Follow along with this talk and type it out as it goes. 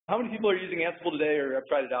How many people are using Ansible today, or have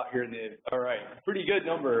tried it out here in the, all right, pretty good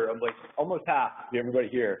number, of like almost half of everybody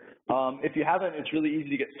here. If you haven't, it's really easy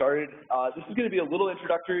to get started. This is going to be a little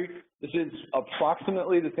introductory. This is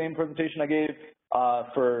approximately the same presentation I gave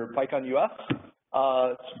for PyCon US,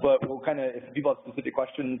 but we'll kind of, if people have specific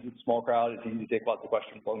questions, it's a small crowd, it's easy to take lots of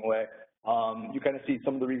questions along the way. You kind of see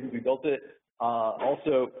some of the reasons we built it.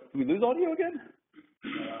 Also, did we lose audio again?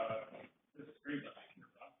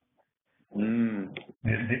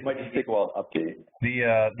 It might just take a while to update.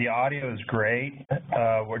 The audio is great.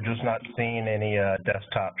 We're just not seeing any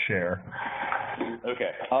desktop share. Okay,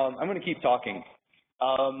 I'm going to keep talking.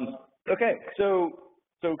 Okay, so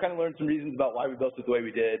kind of learn some reasons about why we built it the way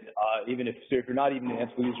we did. Even if you're not even an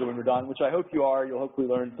Ansible user when we're done, which I hope you are, you'll hopefully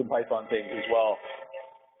learn some Python things as well.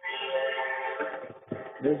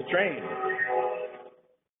 There's a train.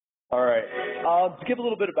 All right. To give a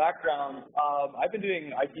little bit of background, I've been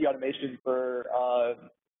doing IT automation for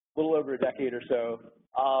a little over a decade or so,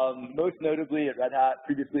 most notably at Red Hat,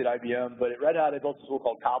 previously at IBM, but at Red Hat I built a tool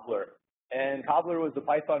called Cobbler. And Cobbler was a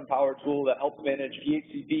Python-powered tool that helps manage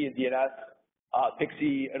DHCP and DNS,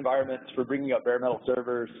 Pixie environments for bringing up bare metal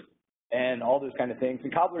servers and all those kind of things.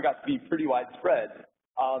 And Cobbler got to be pretty widespread.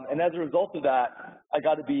 And as a result of that, I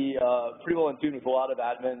got to be pretty well in tune with a lot of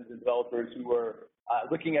admins and developers who were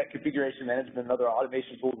looking at configuration management and other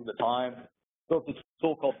automation tools at the time. Built a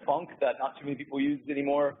tool called Funk that not too many people use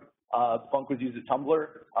anymore. Funk was used at Tumblr,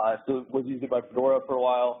 so was used by Fedora for a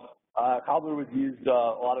while. Cobbler was used a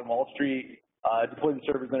lot on Wall Street. Deployed the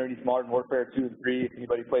servers underneath Modern Warfare 2 and 3, if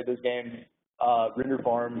anybody played those games. Render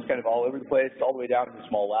farms kind of all over the place, all the way down to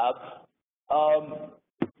small labs.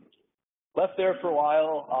 Left there for a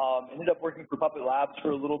while, ended up working for Puppet Labs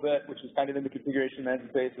for a little bit, which is kind of in the configuration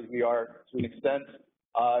management space as we are to an extent.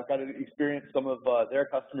 Got to experience some of their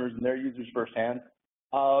customers and their users firsthand.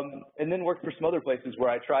 And then worked for some other places where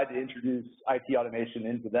I tried to introduce IT automation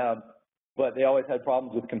into them, but they always had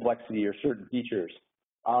problems with complexity or certain features.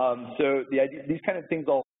 So the idea, these kind of things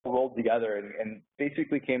all rolled together and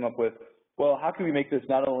basically came up with, well, how can we make this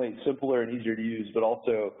not only simpler and easier to use, but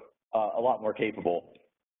also a lot more capable?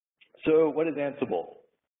 So what is Ansible?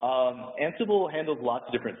 Ansible handles lots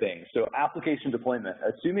of different things. So application deployment,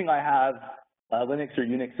 assuming I have a Linux or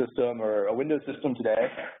Unix system or a Windows system today,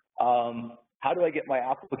 how do I get my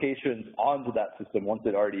applications onto that system once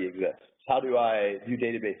it already exists? How do I do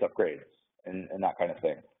database upgrades and that kind of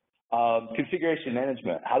thing? Configuration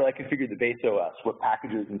management, how do I configure the base OS? What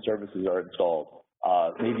packages and services are installed?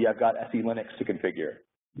 Maybe I've got SE Linux to configure.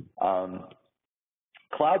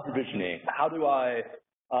 Cloud provisioning, how do I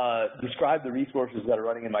describe the resources that are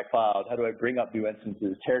running in my cloud? How do I bring up new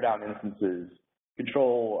instances, tear down instances,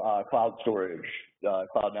 control cloud storage,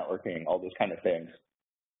 cloud networking, all those kind of things.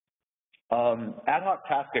 Ad hoc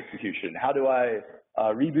task execution. How do I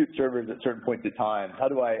reboot servers at certain points in time? How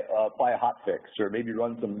do I apply a hotfix or maybe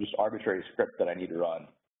run some just arbitrary script that I need to run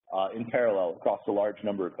in parallel across a large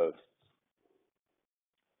number of hosts?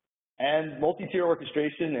 And multi-tier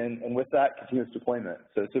orchestration, and with that, continuous deployment.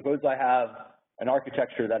 So suppose I have an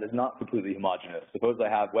architecture that is not completely homogeneous. Suppose I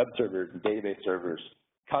have web servers and database servers,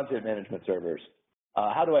 content management servers.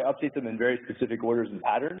 How do I update them in very specific orders and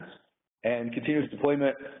patterns? And continuous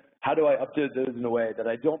deployment, how do I update those in a way that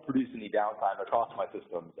I don't produce any downtime across my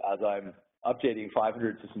systems as I'm updating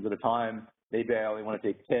 500 systems at a time? Maybe I only want to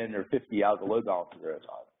take 10 or 50 out of the load balancer at a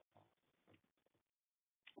time.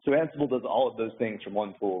 So Ansible does all of those things from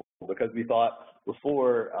one tool because we thought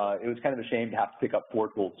before it was kind of a shame to have to pick up 4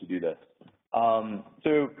 tools to do this.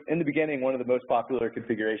 So in the beginning, one of the most popular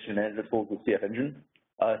configuration management tools was CF Engine.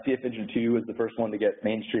 CF Engine 2 was the first one to get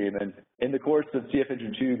mainstream, and in the course of CF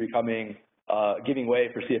Engine 2 becoming giving way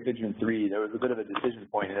for CF Engine 3, there was a bit of a decision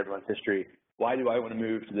point in everyone's history. Why do I want to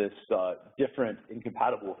move to this different,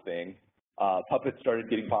 incompatible thing? Puppet started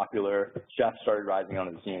getting popular, Chef started rising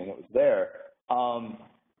onto the scene, and it was there.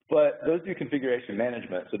 But those do configuration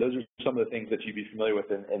management, so those are some of the things that you'd be familiar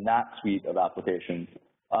with in that suite of applications.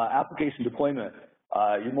 Application deployment,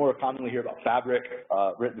 you more commonly hear about Fabric,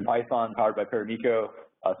 written in Python, powered by Paramiko,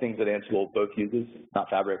 things that Ansible both uses, not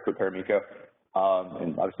Fabric, but Paramiko,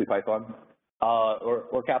 and obviously Python,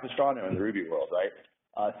 or Capistrano in the Ruby world, right?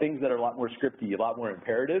 Things that are a lot more scripty, a lot more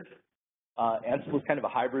imperative. Ansible is kind of a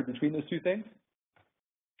hybrid between those two things.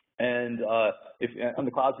 And if on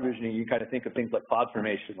the cloud provisioning, you kind of think of things like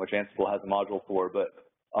CloudFormation, which Ansible has a module for, but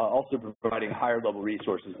also providing higher level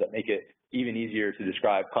resources that make it even easier to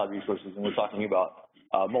describe cloud resources. And we're talking about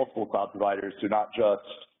multiple cloud providers, so not just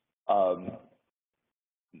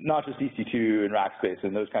EC2 and Rackspace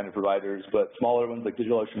and those kind of providers, but smaller ones like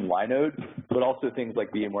DigitalOcean and Linode, but also things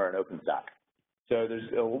like VMware and OpenStack. So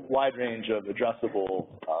there's a wide range of addressable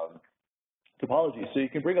topologies. So you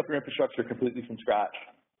can bring up your infrastructure completely from scratch,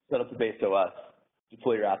 set up the base OS,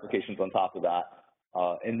 deploy your applications on top of that,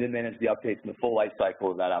 and then manage the updates in the full life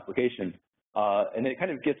cycle of that application. And it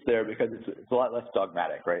kind of gets there because it's a lot less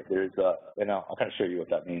dogmatic, right? There's, and I'll kind of show you what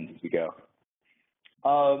that means as we go.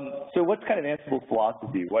 So what's kind of Ansible's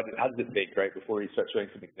philosophy? How does it think, right, before we start showing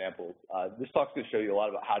some examples? This talk's going to show you a lot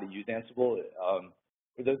about how to use Ansible.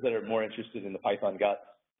 For those that are more interested in the Python guts,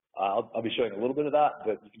 I'll be showing a little bit of that,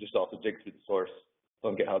 but you can just also dig through the source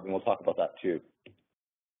on GitHub, and we'll talk about that too.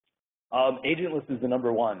 Agentless is the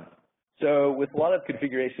number one. So with a lot of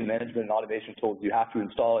configuration management and automation tools, you have to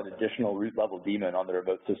install an additional root level daemon on the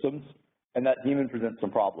remote systems. And that daemon presents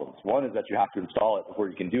some problems. One is that you have to install it before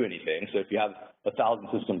you can do anything. So if you have 1,000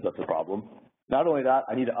 systems, that's a problem. Not only that,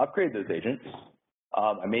 I need to upgrade those agents.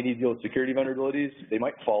 I may need to deal with security vulnerabilities. They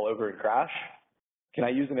might fall over and crash. Can I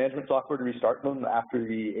use the management software to restart them after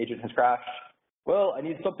the agent has crashed? Well, I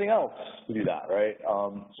need something else to do that, right?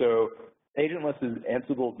 So agentless is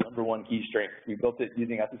Ansible's number one key strength. We built it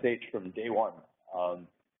using SSH from day one.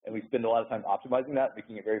 And we spend a lot of time optimizing that,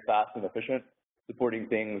 making it very fast and efficient, supporting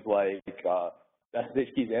things like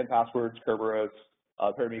SSH keys and passwords, Kerberos,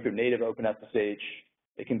 Paramedium native OpenSSH.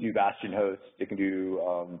 It can do bastion hosts. It can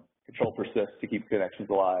do control persist to keep connections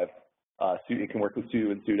alive. It can work with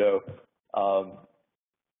sudo and sudo.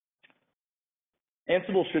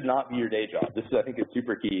 Ansible should not be your day job. This, I think, is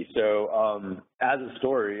super key. So as a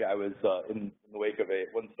story, I was in the wake of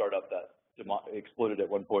one startup that exploded at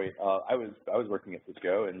one point. I was working at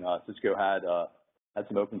Cisco, and Cisco had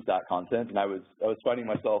some OpenStack content, and I was finding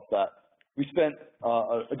myself that we spent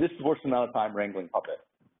a disproportionate amount of time wrangling Puppet,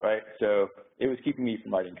 right? So it was keeping me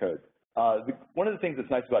from writing code. One of the things that's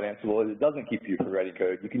nice about Ansible is it doesn't keep you from writing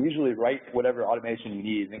code. You can usually write whatever automation you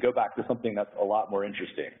need and go back to something that's a lot more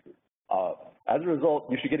interesting. As a result,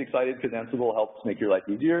 you should get excited because Ansible helps make your life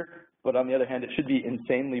easier, but on the other hand, it should be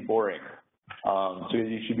insanely boring. So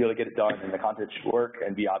you should be able to get it done and the content should work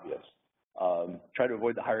and be obvious. Try to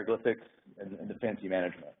avoid the hieroglyphics and the fancy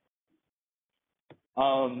management.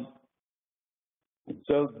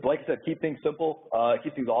 So like I said, keep things simple,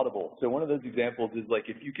 keep things audible. So one of those examples is like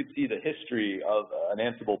if you could see the history of an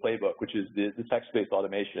Ansible playbook, which is the text-based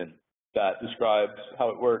automation that describes how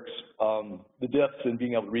it works, the diffs and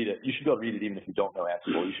being able to read it. You should be able to read it even if you don't know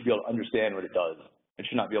Ansible. You should be able to understand what it does. It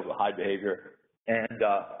should not be able to hide behavior. And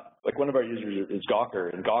like one of our users is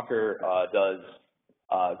Gawker, and Gawker does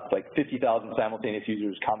like 50,000 simultaneous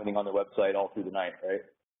users commenting on their website all through the night, right?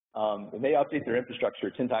 And they update their infrastructure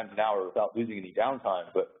 10 times an hour without losing any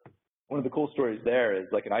downtime. But one of the cool stories there is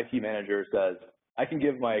like an IT manager says, I can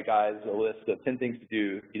give my guys a list of 10 things to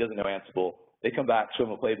do. He doesn't know Ansible. They come back, show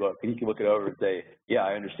him a playbook, and he can look it over and say, yeah,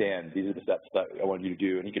 I understand. These are the steps that I want you to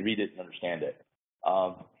do. And he can read it and understand it.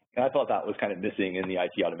 And I thought that was kind of missing in the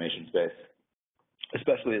IT automation space,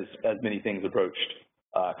 especially as many things approached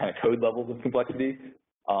kind of code levels of complexity.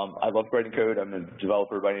 I love writing code. I'm a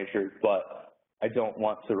developer by nature, but I don't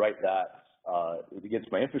want to write that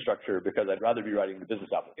against my infrastructure because I'd rather be writing the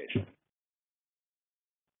business application.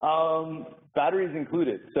 Batteries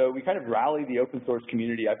included. So we kind of rally the open source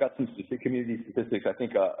community. I've got some specific community statistics, I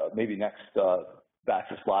think maybe next batch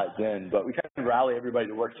of slides in, but we kind of rally everybody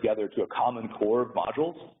to work together to a common core of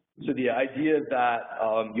modules. So the idea that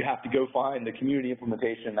you have to go find the community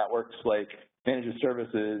implementation that works like manages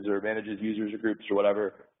services or manages users or groups or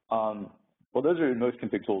whatever. Well, those are in most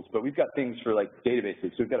config tools, but we've got things for like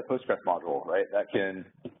databases. So we've got a Postgres module, right?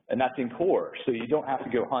 And that's in core. So you don't have to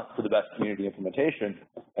go hunt for the best community implementation.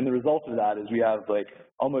 And the result of that is we have like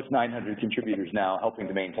almost 900 contributors now helping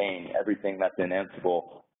to maintain everything that's in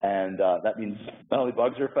Ansible. And that means not only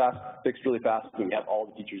bugs are fixed really fast, but we have all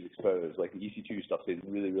the features exposed. Like the EC2 stuff is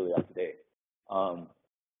really, really up to date.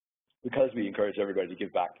 Because we encourage everybody to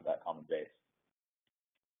give back to that common base.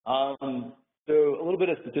 So a little bit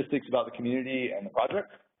of statistics about the community and the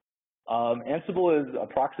project. Ansible is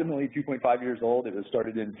approximately 2.5 years old. It was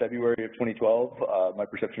started in February of 2012. My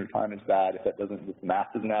perception of time is bad. If the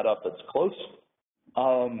math doesn't add up, that's close.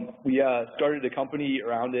 We started a company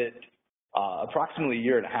around it approximately a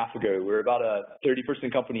year and a half ago. We're about a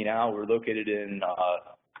 30-person company now. We're located in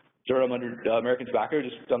Durham under American Tobacco,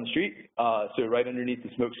 just down the street. So right underneath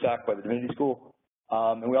the smokestack by the Divinity School.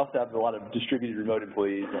 And we also have a lot of distributed remote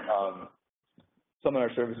employees. Some on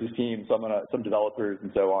our services team, some developers,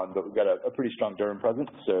 and so on. But we've got a pretty strong Durham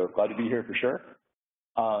presence, so glad to be here for sure.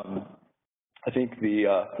 I think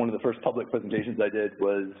one of the first public presentations I did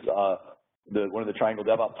was one of the Triangle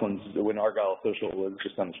DevOps ones when Argyle Social was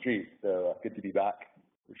just on the street. So good to be back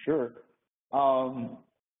for sure.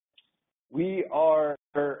 We are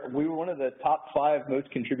We were one of the top 5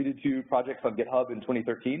 most contributed to projects on GitHub in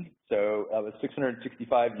 2013. So it was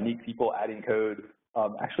 665 unique people adding code.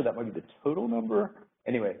 Actually, that might be the total number.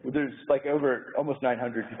 Anyway, there's like over almost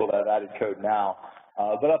 900 people that have added code now,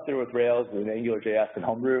 but up there with Rails and AngularJS and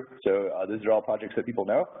Homebrew. So those are all projects that people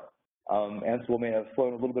know. Ansible may have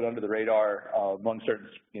flown a little bit under the radar among certain,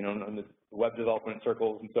 in the web development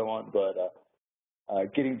circles and so on, but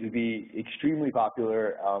getting to be extremely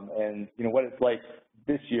popular. And what it's like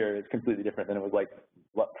this year is completely different than it was like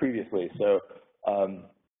previously. So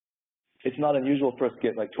it's not unusual for us to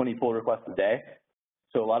get like 20 pull requests a day.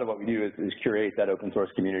 So a lot of what we do is curate that open source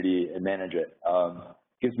community and manage it.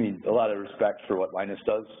 Gives me a lot of respect for what Linus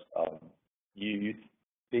does. You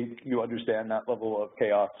think you understand that level of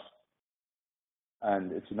chaos,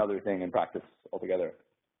 and it's another thing in practice altogether.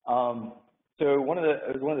 So it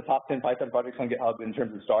was one of the top 10 Python projects on GitHub in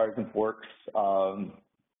terms of stars and forks.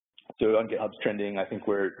 So on GitHub's trending, I think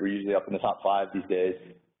we're usually up in the top 5 these days.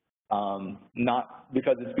 Not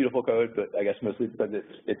because it's beautiful code, but I guess mostly because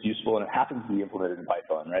it's useful and it happens to be implemented in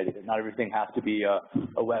Python, right? Not everything has to be a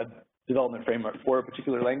web development framework for a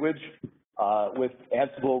particular language. With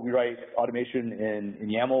Ansible, we write automation in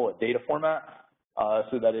YAML, a data format,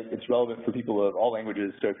 so that it's relevant for people of all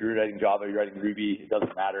languages. So if you're writing Java, you're writing Ruby, it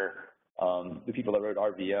doesn't matter. The people that wrote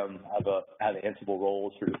RVM have Ansible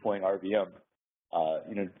roles for deploying RVM.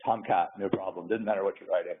 Tomcat, no problem. Doesn't matter what you're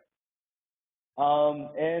writing.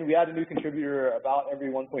 And we add a new contributor about every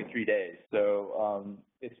 1.3 days. So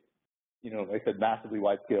it's, like I said, massively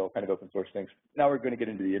wide scale kind of open source things. Now we're going to get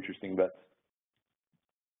into the interesting bits.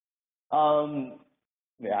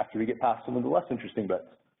 After we get past some of the less interesting bits.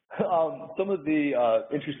 Some of the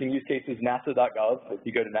interesting use cases, NASA.gov. If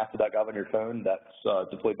you go to NASA.gov on your phone, that's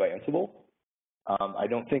deployed by Ansible. I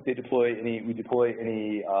don't think we deploy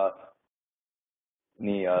any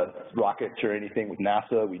rockets or anything with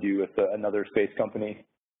NASA. We do with another space company,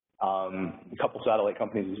 a couple satellite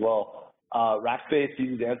companies as well. Rackspace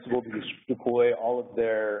uses Ansible to deploy all of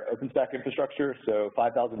their OpenStack infrastructure, so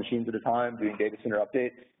 5,000 machines at a time doing data center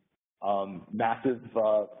updates. Massive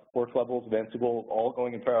fork levels of Ansible, all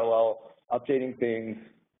going in parallel, updating things,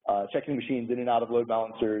 checking machines in and out of load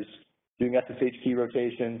balancers, doing SSH key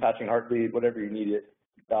rotation, patching heartbleed, whatever you need it.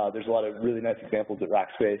 There's a lot of really nice examples at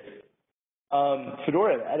Rackspace.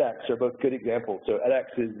 Fedora and edX are both good examples. So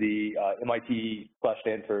edX is the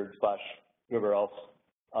MIT/Stanford/ whoever else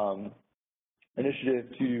initiative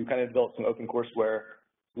to kind of develop some open courseware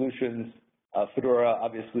solutions. Fedora,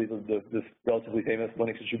 obviously, the relatively famous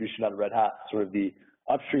Linux distribution out of Red Hat, sort of the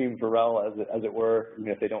upstream for RHEL, as it were,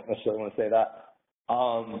 even if they don't necessarily want to say that.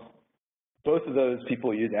 Both of those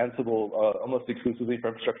people use Ansible almost exclusively for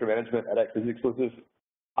infrastructure management. edX is exclusive.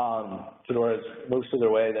 Fedora is most of their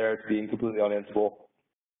way there to being completely on Ansible.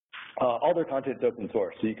 All their content's open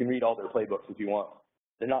source, so you can read all their playbooks if you want.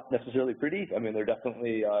 They're not necessarily pretty. I mean, they're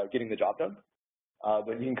definitely getting the job done.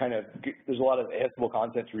 But you can kind of, there's a lot of Ansible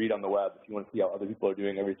content to read on the web if you want to see how other people are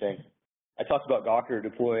doing everything. I talked about Gawker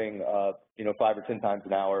deploying, 5 or 10 times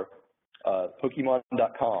an hour.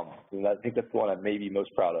 Pokemon.com, and I think that's the one I'm maybe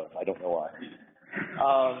most proud of. I don't know why.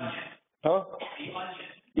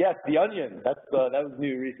 Yes, The Onion. That was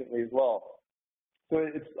new recently as well. So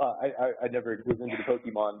it's I never was into the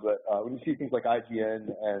Pokemon, but when you see things like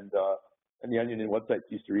IGN and The Onion and websites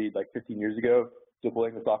you used to read like 15 years ago,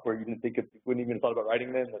 deploying the software you wouldn't even have thought about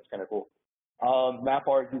writing them. That's kind of cool.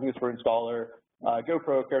 MapR, using this for installer.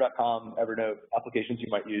 GoPro, Care.com, Evernote, applications you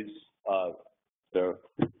might use.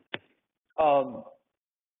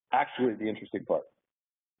 Actually, the interesting part.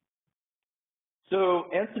 So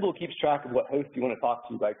Ansible keeps track of what host you want to talk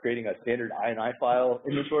to by creating a standard INI file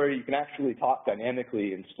inventory. You can actually talk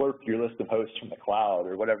dynamically and slurp your list of hosts from the cloud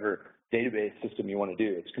or whatever database system you want to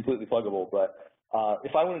do. It's completely pluggable, but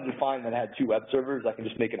if I wanted to define that I had 2 web servers, I can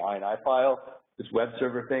just make an INI file. This web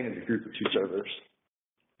server thing is a group of 2 servers.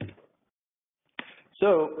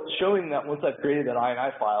 So showing that once I've created that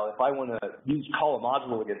INI file, if I want to call a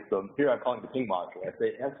module against them, here I'm calling the ping module. I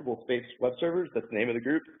say Ansible space web servers, that's the name of the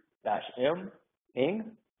group, -m,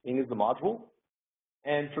 ping is the module.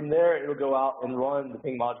 And from there, it'll go out and run the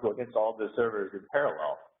ping module against all of those servers in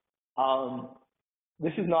parallel.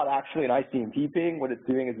 This is not actually an ICMP ping. What it's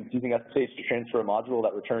doing is it's using SSH to transfer a module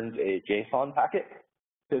that returns a JSON packet.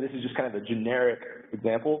 So this is just kind of a generic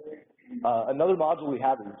example. Another module we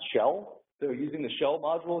have is shell. So using the shell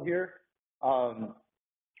module here,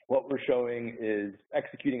 what we're showing is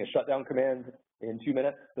executing a shutdown command in 2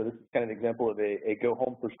 minutes. So this is kind of an example of a go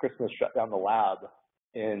home for Christmas, shut down the lab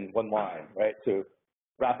in 1 line, right? So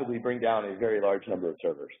rapidly bring down a very large number of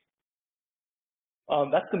servers.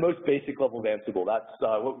 That's the most basic level of Ansible. That's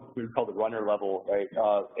what we would call the runner level, right?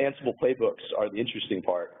 Ansible playbooks are the interesting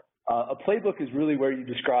part. A playbook is really where you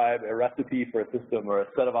describe a recipe for a system or a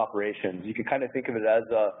set of operations. You can kind of think of it as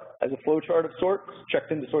a flow chart of sorts,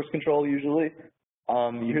 checked into source control usually.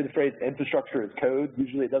 You hear the phrase infrastructure as code.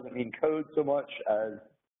 Usually it doesn't mean code so much as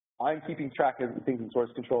I'm keeping track of things in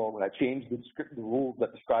source control. When I change the rules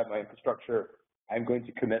that describe my infrastructure, I'm going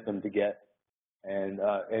to commit them to Git and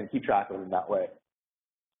keep track of them that way.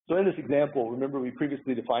 So in this example, remember we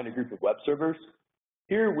previously defined a group of web servers.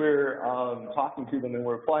 Here we're talking to them and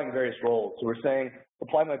we're applying various roles. So we're saying,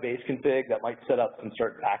 apply my base config that might set up some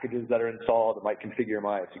certain packages that are installed, that might configure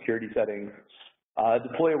my security settings,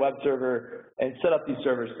 deploy a web server, and set up these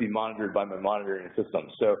servers to be monitored by my monitoring system.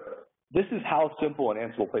 So this is how simple an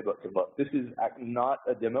Ansible playbook can look. This is not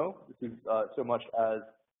a demo. This is so much as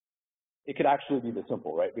it could actually be this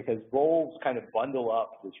simple, right? Because roles kind of bundle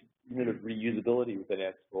up this unit of reusability within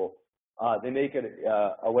Ansible. They make it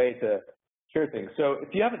a way to share things. So if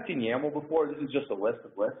you haven't seen YAML before, this is just a list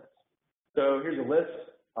of lists. So here's a list,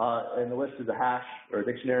 and the list is a hash or a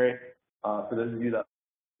dictionary for those of you that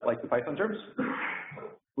like the Python terms.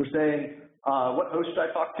 We're saying, what host should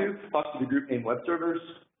I talk to? Talk to the group named web servers,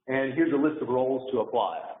 and here's a list of roles to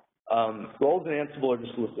apply. Roles in Ansible are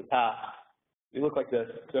just a list of tasks. They look like this.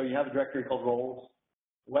 So you have a directory called roles.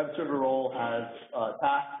 The web server role has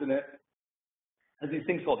tasks in it. It has these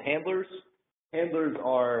things called handlers. Handlers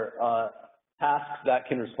are tasks that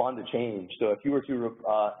can respond to change. So if you were to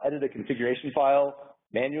edit a configuration file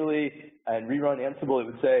manually and rerun Ansible, it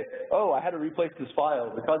would say, oh, I had to replace this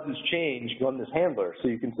file. Because this changed, run this handler. So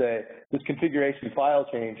you can say, this configuration file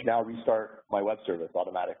change, now restart my web service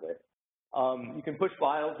automatically. You can push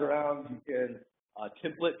files around. You can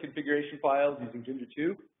template configuration files using Ginger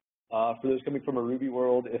 2. For those coming from a Ruby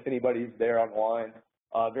world, if anybody's there online,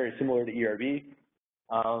 very similar to ERB.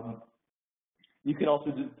 You can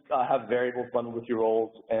also have variables bundled with your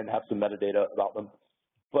roles and have some metadata about them.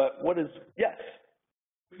 But what is, yes?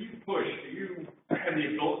 When you push, do you have the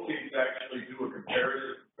ability to actually do a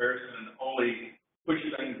comparison and only push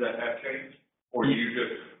things that have changed? Or do you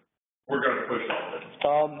just, we're going to push all this?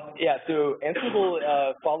 Yeah, so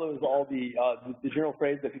Ansible follows all the general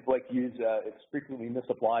phrase that people like to use. It's frequently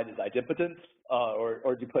misapplied as idempotence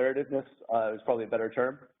or declarativeness is probably a better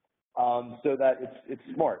term. So that it's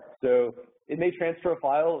smart. So it may transfer a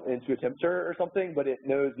file into a tempter or something, but it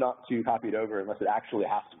knows not to copy it over unless it actually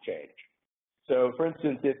has to change. So for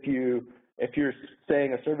instance, if you're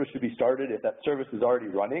saying a service should be started, if that service is already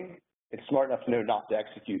running, it's smart enough to know not to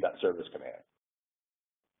execute that service command.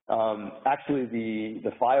 Actually,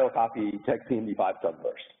 the file copy takes the MD5 sub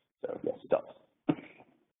first. So yes, it does.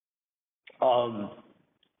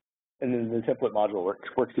 And then the template module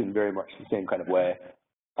works in very much the same kind of way.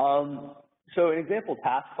 So an example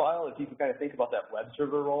task file, if you can kind of think about that web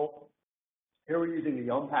server role, here we're using the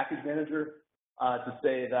Yum package manager to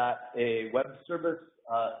say that a web service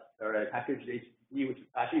or a package HTTP, which is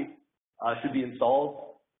Apache, should be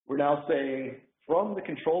installed. We're now saying from the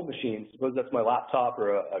control machine, suppose that's my laptop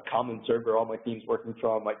or a common server all my team's working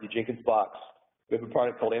from, might be Jenkins box. We have a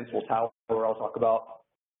product called Ansible Tower I'll talk about.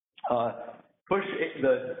 Push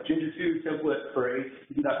the Ginger 2 template for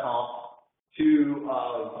HTTP.conf to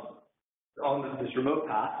on this remote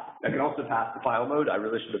path. I can also pass the file mode. I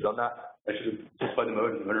really should have done that. I should have specified the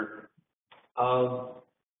mode in the header.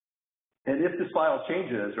 And if this file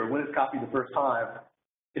changes or when it's copied the first time,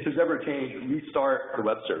 if there's ever a change, restart the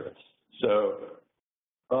web service. So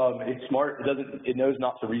it's smart. It knows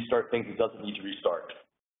not to restart things it doesn't need to restart.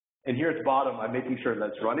 And here at the bottom, I'm making sure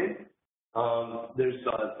that's running.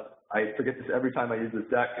 I forget this every time I use this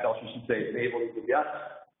deck. It also should say enable equals yes.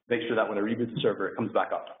 Make sure that when I reboot the server, it comes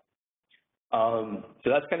back up. So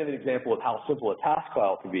that's kind of an example of how simple a task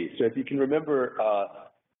file can be. So if you can remember,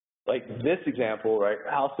 like this example, right?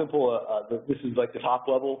 How simple this is like the top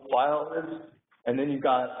level file is, and then you've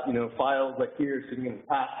got files like here sitting in the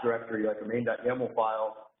task directory, like a main.yaml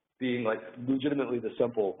file, being like legitimately the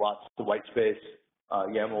simple, lots of white space.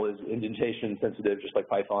 YAML is indentation sensitive, just like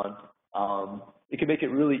Python. It can make it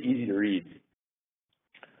really easy to read.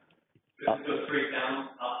 Does it go straight down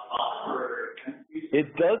top to bottom, or?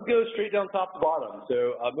 It does go straight down top to bottom.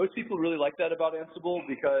 So most people really like that about Ansible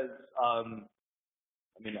because, I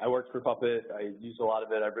mean, I worked for Puppet. I use a lot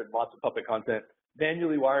of it. I've written lots of Puppet content.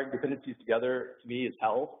 Manually wiring dependencies together, to me, is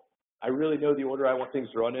hell. I really know the order I want things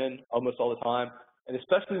to run in almost all the time. And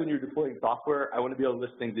especially when you're deploying software, I want to be able to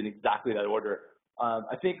list things in exactly that order.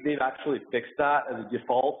 I think they've actually fixed that as a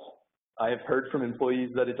default. I have heard from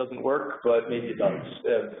employees that it doesn't work, but maybe it does.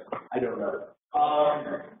 I don't know.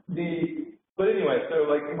 But anyway, so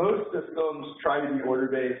like most systems try to be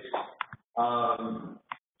order-based,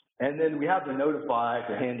 and then we have the notify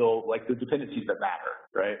to handle like the dependencies that matter,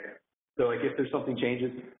 right? So like if there's something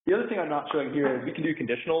changes. The other thing I'm not showing here is we can do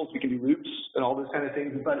conditionals, we can do loops and all those kind of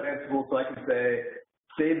things inside of Ansible. So I can say,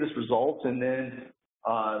 save this result, and then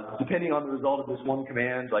depending on the result of this one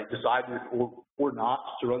command, like decide or not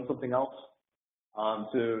to run something else.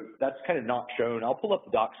 So that's kind of not shown. I'll pull up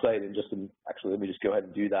the doc site and actually, let me just go ahead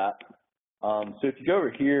and do that. So if you go over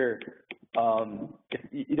here, if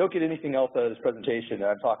you don't get anything else out of this presentation, and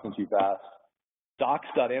I'm talking too fast,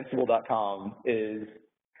 docs.ansible.com is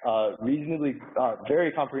reasonably,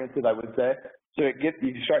 very comprehensive, I would say. So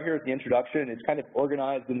you start here with the introduction. It's kind of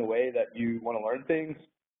organized in the way that you want to learn things.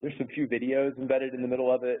 There's some few videos embedded in the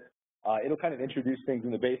middle of it. It'll kind of introduce things in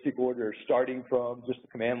the basic order, starting from just the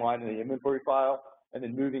command line and the inventory file, and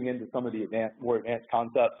then moving into some of the more advanced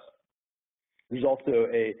concepts. There's also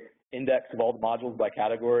a index of all the modules by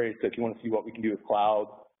category. So if you want to see what we can do with cloud,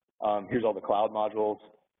 here's all the cloud modules.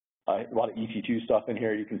 A lot of EC2 stuff in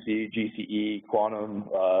here. You can see GCE, Quantum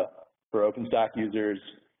for OpenStack users,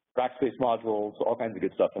 Rackspace modules, all kinds of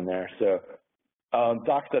good stuff in there. So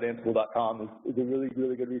docs.ansible.com is a really,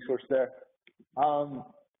 really good resource there.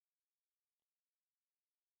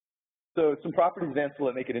 So some properties of Ansible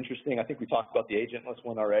that make it interesting. I think we talked about the agentless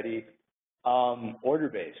one already.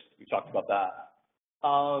 Order-based, we talked about that.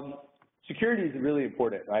 Security is really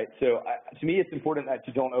important, right? So to me, it's important that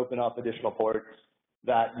you don't open up additional ports,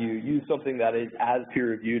 that you use something that is as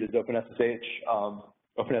peer-reviewed as OpenSSH.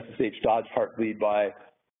 OpenSSH dodged Heartbleed by,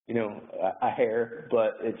 a hair,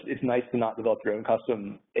 but it's nice to not develop your own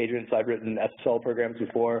custom agents. I've written SSL programs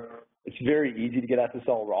before. It's very easy to get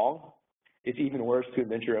SSL wrong. It's even worse to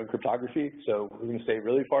invent your own cryptography, so we're going to stay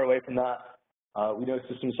really far away from that. We know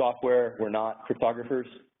system software, we're not cryptographers,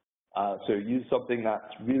 so use something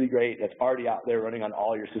that's really great, that's already out there running on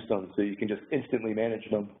all your systems, so you can just instantly manage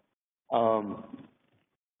them.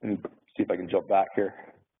 Let me see if I can jump back here.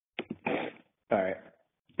 All right.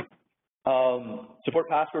 Support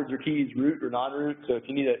passwords or keys, root or non-root. So if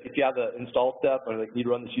you have the install step, or like need to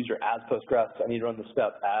run this user as Postgres, I need to run the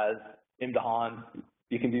step as DeHaan,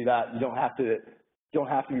 you can do that. You don't have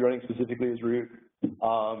to be running specifically as root.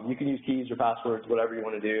 You can use keys or passwords, whatever you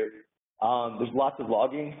want to do. There's lots of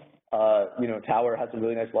logging. Tower has some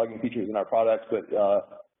really nice logging features in our products, but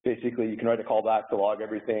basically you can write a callback to log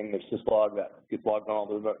everything. There's syslog that gets logged on all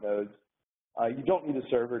the remote nodes. You don't need a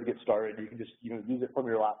server to get started. You can just use it from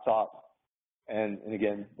your laptop. And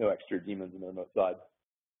again, no extra daemons on the remote side.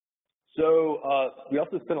 So we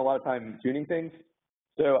also spend a lot of time tuning things.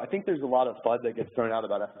 So I think there's a lot of FUD that gets thrown out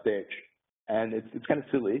about SSH, and it's kind of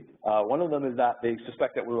silly. One of them is that they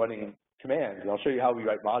suspect that we're running commands, and I'll show you how we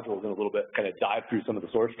write modules in a little bit, kind of dive through some of the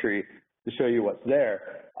source tree to show you what's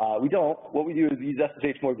there. We don't. What we do is we use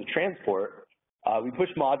SSH more as a transport. We push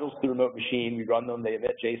modules to the remote machine, we run them, they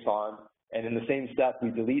emit JSON, and in the same step,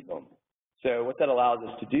 we delete them. So what that allows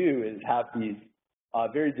us to do is have these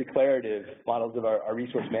very declarative models of our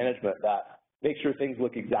resource management that make sure things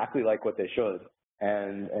look exactly like what they should.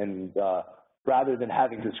 And rather than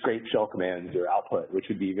having to scrape shell commands or output, which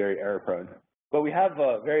would be very error prone. But we have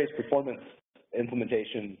various performance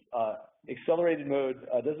implementations. Accelerated mode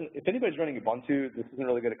if anybody's running Ubuntu, this isn't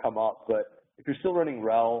really going to come up, but if you're still running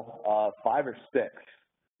RHEL 5 or 6,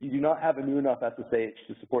 you do not have a new enough SSH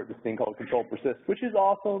to support this thing called control persist, which is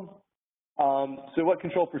awesome. So what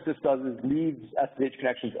control persist does is leaves SSH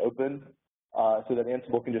connections open so that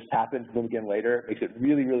Ansible can just tap into them again later. It makes it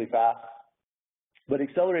really, really fast. But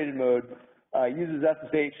accelerated mode uses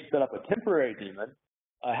SSH to set up a temporary daemon.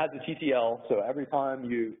 It has a TTL, so every time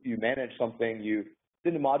you manage something, you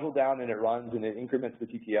send a module down and it runs and it increments the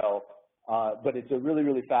TTL. But it's a really,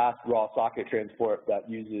 really fast raw socket transport that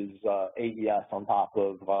uses AES on top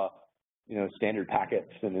of standard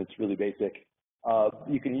packets, and it's really basic.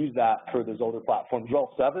 You can use that for those older platforms.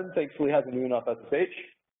 RHEL 7 thankfully has a new enough SSH,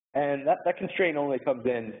 and that constraint only comes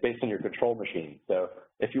in based on your control machine. So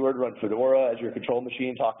if you were to run Fedora as your control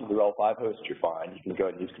machine talking to the RHEL 5 host, you're fine. You can go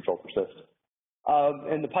ahead and use control persist.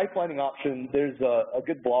 And the pipelining option, there's a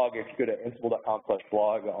good blog if you go to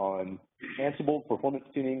ansible.com/blog on Ansible performance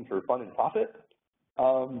tuning for fun and profit.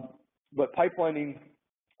 But pipelining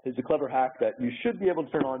is a clever hack that you should be able to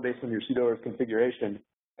turn on based on your sudo configuration.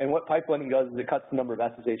 And what pipelining does is it cuts the number of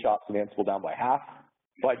SSH ops in Ansible down by half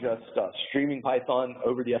by just streaming Python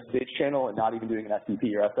over the SSH channel and not even doing an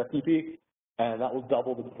STP or SFTP, and that will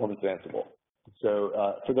double the performance of Ansible. So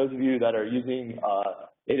for those of you that are using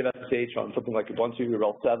native SSH on something like Ubuntu,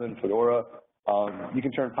 RHEL 7, Fedora, you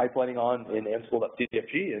can turn pipelining on in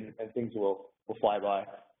Ansible.cdfg and things will fly by.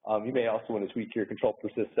 You may also want to tweak your control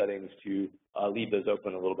persist settings to leave those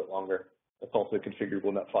open a little bit longer. That's also configurable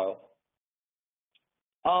in that file.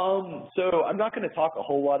 So I'm not going to talk a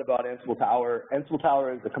whole lot about Ansible Tower. Ansible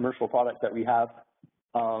Tower is a commercial product that we have.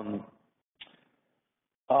 But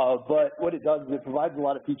what it does is it provides a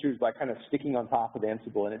lot of features by kind of sticking on top of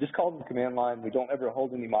Ansible, and it just calls the command line. We don't ever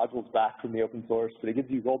hold any modules back from the open source, but it gives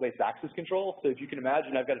you role-based access control. So if you can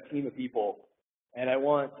imagine, I've got a team of people, and I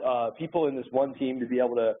want people in this one team to be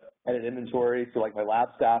able to edit inventory, so like my lab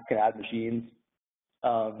staff can add machines.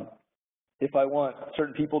 If I want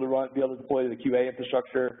certain people to be able to deploy to the QA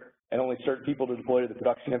infrastructure, and only certain people to deploy to the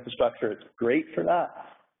production infrastructure, it's great for that.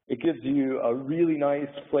 It gives you a really nice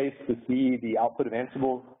place to see the output of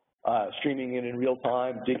Ansible, streaming in real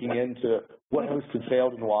time, digging into what hosts have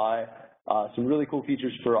failed and why. Some really cool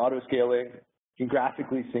features for auto scaling. You can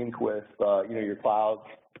graphically sync with your cloud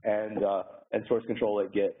and source control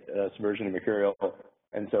like Git, subversion of Mercurial,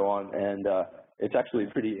 and so on. And it's actually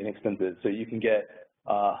pretty inexpensive. So you can get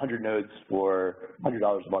 100 nodes for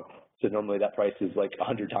 $100 a month. So normally that price is like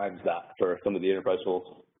 100 times that for some of the enterprise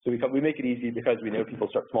tools. So we make it easy because we know people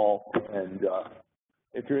start small, and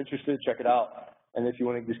if you're interested, check it out. And if you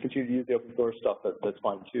want to just continue to use the open source stuff, that's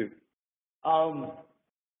fine too. So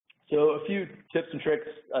a few tips and tricks,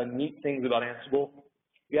 neat things about Ansible.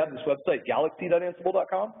 We have this website,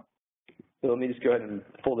 galaxy.ansible.com. So let me just go ahead and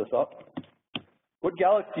pull this up. What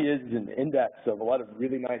Galaxy is an index of a lot of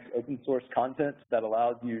really nice open source content that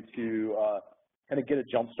allows you to kind of get a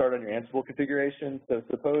jump start on your Ansible configuration. So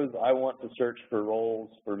suppose I want to search for roles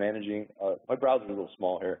for managing, my browser's a little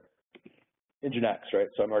small here, Nginx, right?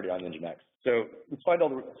 So I'm already on Nginx. So let's find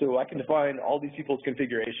so I can define all these people's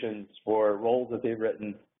configurations for roles that they've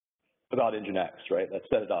written about Nginx, right? Let's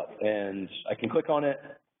set it up. And I can click on it,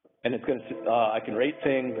 and it's going to, I can rate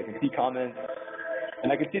things, I can see comments,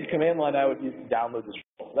 and I can see the command line I would use to download this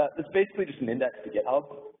role. That's basically just an index to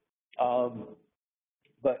GitHub.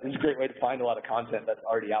 But it's a great way to find a lot of content that's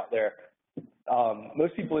already out there.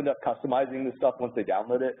 Most people end up customizing this stuff once they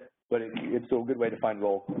download it, but it's a good way to find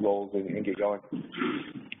roles and get going.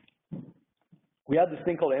 We have this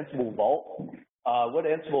thing called Ansible Vault. What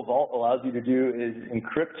Ansible Vault allows you to do is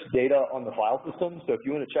encrypt data on the file system. So if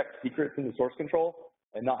you want to check secrets in the source control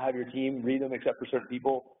and not have your team read them except for certain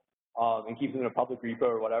people and keep them in a public repo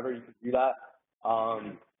or whatever, you can do that.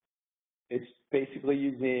 It's basically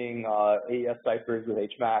using AES ciphers with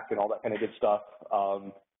HMAC and all that kind of good stuff.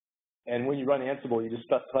 And when you run Ansible, you just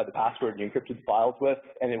specify the password you encrypted the files with,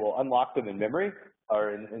 and it will unlock them in memory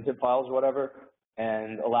or in zip files or whatever,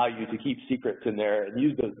 and allow you to keep secrets in there and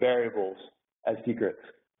use those variables as secrets.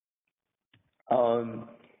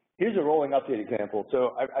 Here's a rolling update example.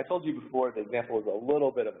 So I told you before the example was a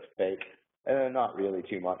little bit of a fake, and not really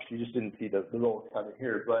too much. You just didn't see the roles coming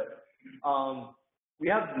here, but we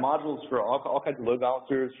have modules for all kinds of load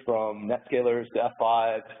balancers, from NetScalers to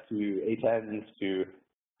F5s to A10s to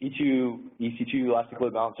E2, EC2 elastic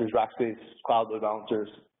load balancers, Rackspace cloud load balancers,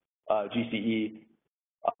 GCE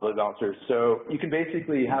load balancers. So you can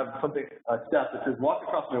basically have something, a step that says walk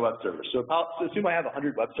across my web servers. So assume I have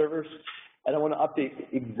 100 web servers and I want to update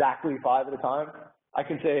exactly 5 at a time. I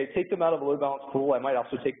can say take them out of a load balance pool. I might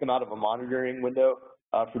also take them out of a monitoring window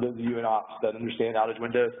for those of you in ops that understand outage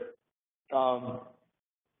windows.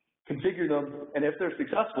 Configure them, and if they're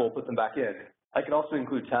successful, put them back in. I can also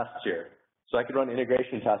include tests here. So I could run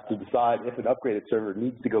integration tests to decide if an upgraded server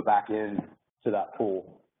needs to go back in to that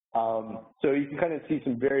pool. So you can kind of see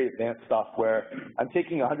some very advanced stuff where I'm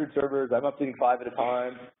taking 100 servers, I'm updating 5 at a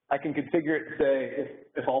time. I can configure it to say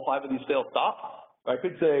if all 5 of these fail, stop. Or I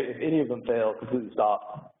could say if any of them fail, completely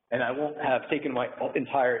stop. And I won't have taken my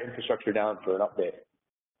entire infrastructure down for an update.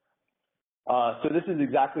 So this is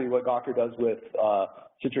exactly what Gawker does with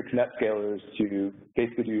Citrix NetScalers to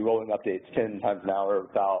basically do rolling updates 10 times an hour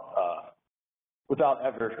without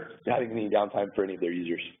ever having any downtime for any of their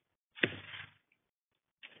users.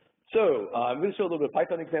 So I'm going to show a little bit of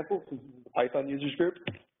Python examples. This is the Python users group.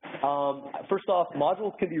 First off,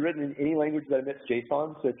 modules can be written in any language that emits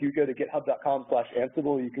JSON. So if you go to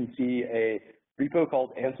github.com/Ansible, you can see a repo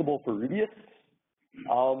called Ansible for Rubyists.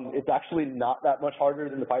 It's actually not that much harder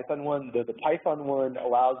than the Python one. The Python one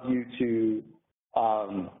allows you to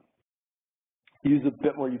use a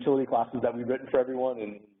bit more utility classes that we've written for everyone,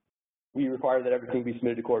 and we require that everything be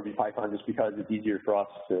submitted to core be Python just because it's easier for us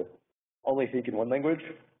to only think in one language.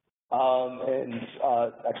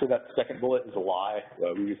 Actually that second bullet is a lie.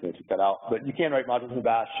 We just need to take that out. But you can write modules in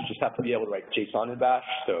Bash. You just have to be able to write JSON in Bash,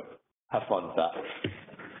 so have fun with that.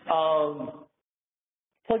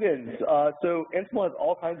 Plugins. So Ansible has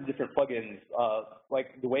all kinds of different plugins.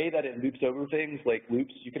 Like the way that it loops over things, like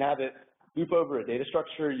loops, you can have it loop over a data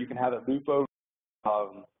structure. You can have it loop over,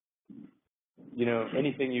 you know,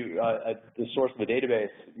 anything you, the source of a database,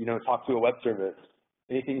 you know, talk to a web service,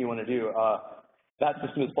 anything you want to do. That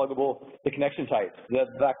system is pluggable. The connection types, the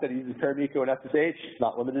fact that it uses Paramiko and SSH, it's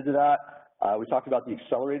not limited to that. We talked about the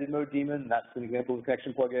accelerated mode daemon. That's an example of a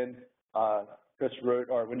connection plugin. Chris wrote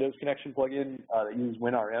our Windows connection plugin that uses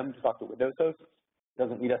WinRM to talk to Windows hosts.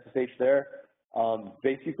 Doesn't need SSH there.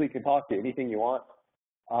 Basically can talk to anything you want.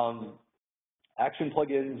 Action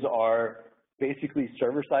plugins are basically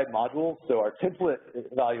server-side modules. So our template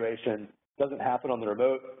evaluation doesn't happen on the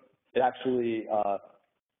remote. It actually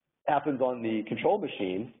happens on the control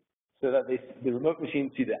machine, so that the remote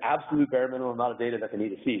machines see the absolute bare minimum amount of data that they need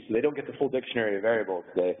to see. So they don't get the full dictionary of variables.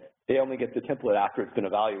 They only get the template after it's been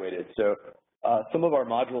evaluated. So some of our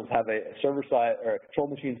modules have a server side or a control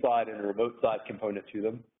machine side and a remote side component to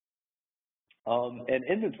them. And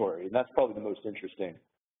inventory, and that's probably the most interesting.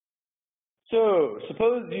 So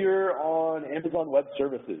suppose you're on Amazon Web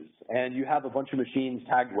Services and you have a bunch of machines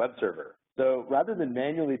tagged web server. So rather than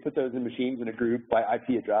manually put those in machines in a group by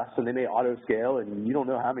IP address, so they may auto scale and you don't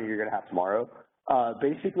know how many you're going to have tomorrow,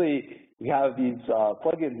 basically we have these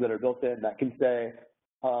plugins that are built in that can say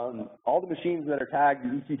all the machines that are tagged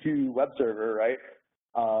EC2 web server, right,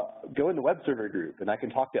 go in the web server group, and I can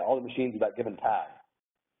talk to all the machines with that given tag.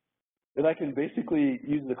 And I can basically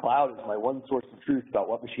use the cloud as my one source of truth about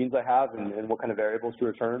what machines I have and what kind of variables to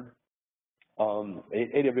return.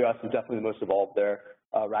 AWS is definitely the most evolved there.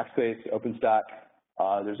 Rackspace, OpenStack,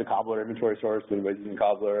 there's a Cobbler inventory source, everybody's using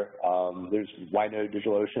Cobbler. There's Winode,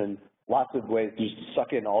 DigitalOcean, lots of ways to just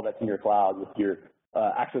suck in all that's in your cloud with your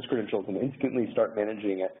access credentials and instantly start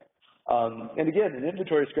managing it. And again, an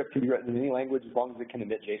inventory script can be written in any language as long as it can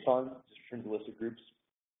emit JSON, just returns a list of groups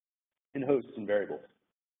and hosts and variables.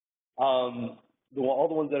 All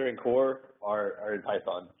the ones that are in core are in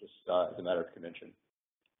Python, just as a matter of convention.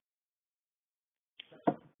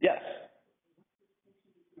 Yes.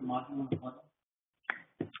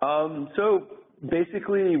 So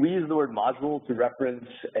basically, we use the word module to reference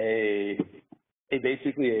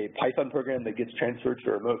basically a Python program that gets transferred to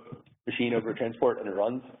a remote machine over transport and it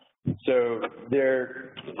runs. So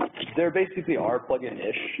they're basically are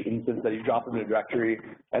plugin-ish in the sense that you drop them in a directory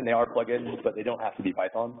and they are plugins, but they don't have to be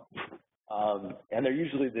Python. And they're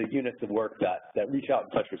usually the units of work that reach out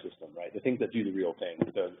and touch your system, right? The things that do the real thing.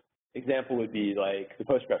 So example would be like the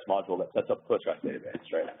Postgres module that sets up the Postgres database,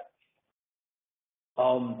 right?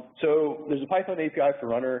 So there's a Python API for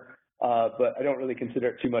runner, but I don't really consider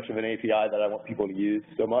it too much of an API that I want people to use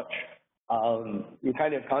so much. We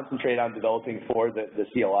kind of concentrate on developing for the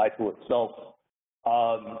CLI tool itself.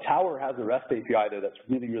 Tower has a REST API though that's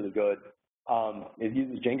really, really good. It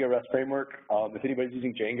uses Django REST framework. If anybody's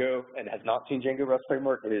using Django and has not seen Django REST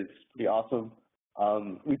framework, it is pretty awesome.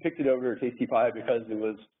 We picked it over at TastyPie because it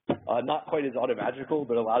was not quite as automagical,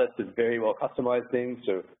 but allowed us to very well customize things.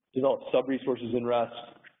 So develop sub-resources in REST,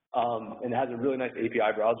 and it has a really nice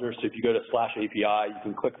API browser. So if you go to /API, you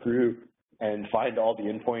can click through and find all the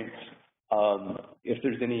endpoints. If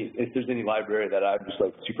there's any library that I'm just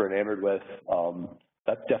like super enamored with,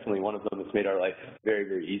 that's definitely one of them that's made our life very,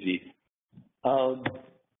 very easy. So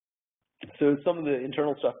some of the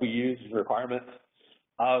internal stuff we use is requirements.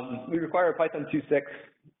 We require Python 2.6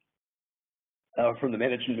 from the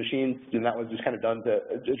management machines, and that was just kind of done to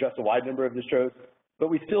address a wide number of distros. But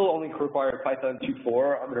we still only require Python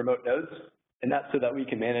 2.4 on the remote nodes, and that's so that we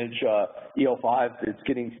can manage EL5. It's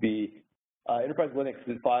getting to be, Enterprise Linux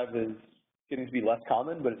 5 is getting to be less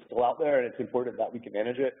common, but it's still out there, and it's important that we can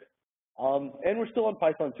manage it. And we're still on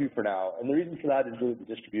Python 2 for now, and the reason for that is really the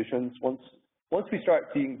distributions. Once we start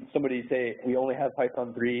seeing somebody say, we only have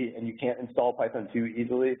Python 3 and you can't install Python 2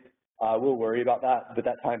 easily, we'll worry about that, but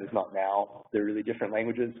that time is not now. They're really different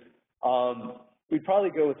languages. We'd probably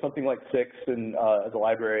go with something like 6 and, as a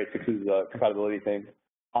library. 6 is a compatibility thing,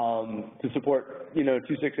 to support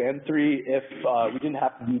 2.6 and 3 if we didn't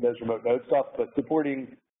have to do those remote node stuff, but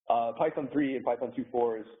supporting Python 3 and Python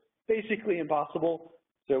 2.4 is basically impossible,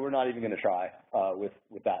 so we're not even going to try with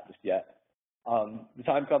that just yet. The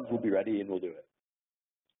time comes, we'll be ready, and we'll do it.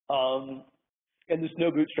 And there's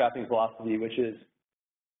no bootstrapping philosophy, which is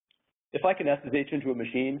if I can SSH into a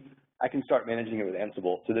machine, I can start managing it with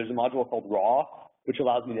Ansible. So there's a module called raw, which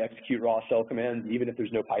allows me to execute raw shell commands even if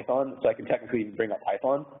there's no Python, so I can technically even bring up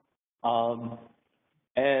Python.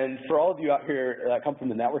 And for all of you out here that come from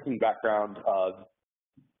the networking background,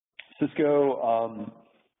 Cisco,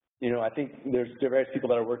 I think there are various people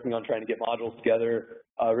that are working on trying to get modules together.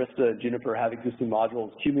 Arista and Juniper have existing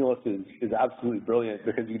modules. Cumulus is absolutely brilliant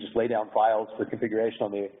because you just lay down files for configuration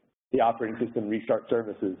on the operating system, restart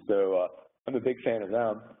services. So I'm a big fan of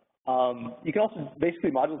them. You can also,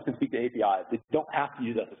 basically modules can speak to APIs. They don't have to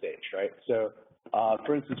use SSH, right? So,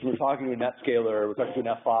 for instance, we're talking to a NetScaler, we're talking to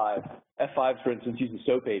an F5. F5, for instance, uses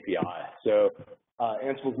SOAP API. So,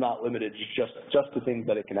 Ansible's not limited just to things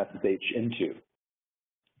that it can SSH into.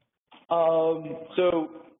 So,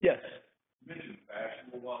 yes? You mentioned Bash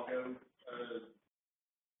a little while ago.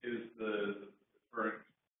 Is the current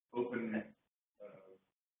open?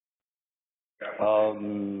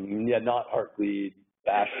 Yeah, not Heartbleed,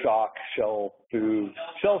 Bash Shock, Shell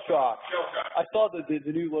Shock. I saw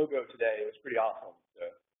the new logo today. It was pretty awesome.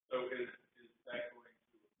 So is that going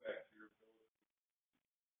to affect your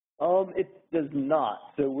ability? It does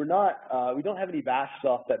not. So we're not. We don't have any Bash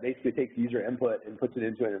stuff that basically takes user input and puts it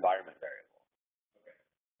into an environment variable.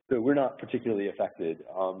 So we're not particularly affected.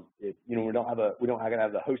 We don't have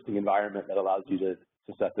the hosting environment that allows you to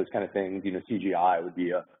set those kind of things. CGI would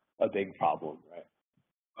be a big problem, right?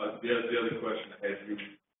 The other question I had,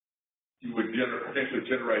 you would potentially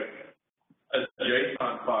generate a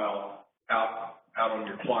JSON file out on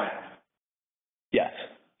your client. Yes.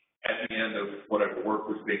 At the end of whatever work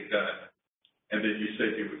was being done, and then you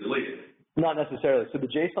said you would delete it. Not necessarily. So the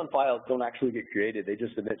JSON files don't actually get created. They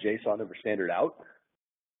just emit JSON over standard out.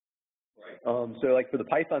 Right. So like for the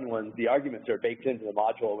Python ones, the arguments are baked into the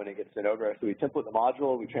module when it gets sent over. So we template the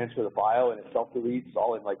module, we transfer the file, and it self-deletes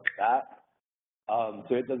all in like that.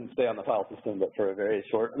 So it doesn't stay on the file system, but for a very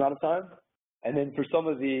short amount of time. And then for some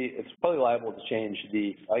of it's probably liable to change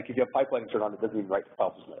like if you have pipeline turned on, it doesn't even write to the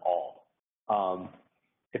file system at all.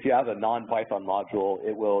 If you have a non-Python module,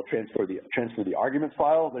 it will transfer the arguments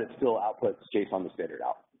file, but it still outputs JSON to standard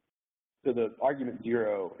out. So the argument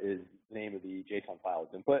 0 is the name of the JSON file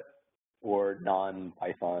as input for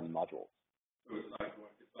non-Python modules. So it's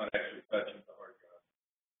not actually touching the hard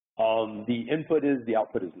drive. The input is, the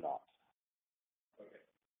output is not. Okay.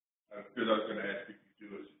 Because I was going to ask if you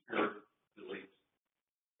do a secure delete,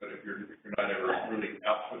 but if you're not ever really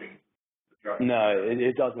outputting the drive. No,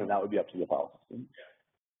 it doesn't. That would be up to the file system. Yeah.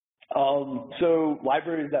 So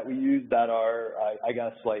libraries that we use that are, I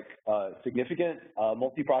guess, like significant,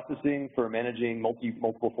 multiprocessing for managing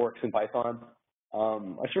multiple forks in Python.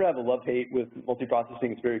 I sort of have a love-hate with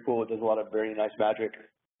multiprocessing. It's very cool. It does a lot of very nice magic.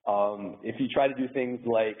 If you try to do things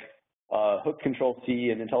like hook control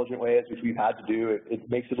C in intelligent ways, which we've had to do, it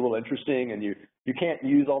makes it a little interesting, and you can't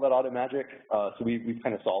use all that auto magic. So we've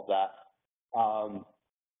kind of solved that.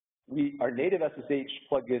 Our native SSH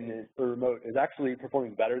plugin for remote is actually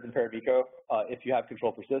performing better than Paramiko if you have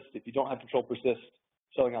control persist. If you don't have control persist,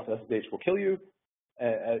 shelling out the SSH will kill you,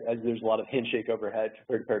 as there's a lot of handshake overhead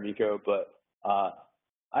compared to Paramiko. But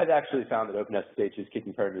I've actually found that OpenSSH is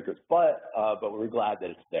kicking Paramiko's butt, but we're glad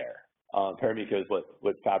that it's there. Paramiko is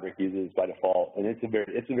what Fabric uses by default, and it's a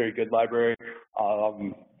very good library.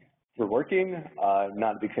 For working, I'm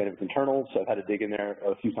not a big fan of its internals, so I've had to dig in there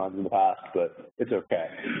a few times in the past, but it's okay.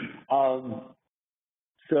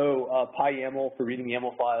 PyYAML for reading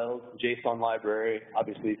YAML files, JSON library,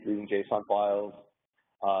 obviously for reading JSON files,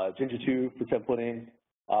 Jinja 2 for templating,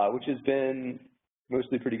 which has been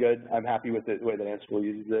mostly pretty good. I'm happy with the way that Ansible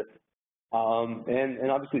uses it. And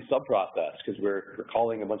obviously subprocess, because we're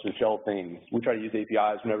calling a bunch of shell things. We try to use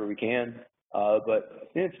APIs whenever we can, but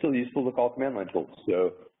it's still useful to call command line tools.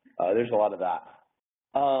 So there's a lot of that.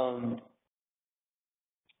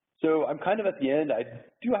 So I'm kind of at the end. I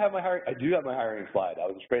do have my hiring slide. I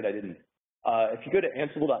was afraid I didn't. If you go to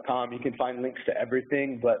Ansible.com, you can find links to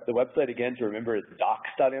everything, but the website, again, to remember is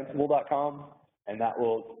docs.ansible.com, and that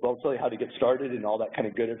will tell you how to get started and all that kind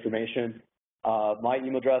of good information. My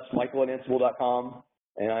email address, michael@ansible.com,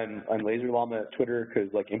 and I'm Laser Llama at Twitter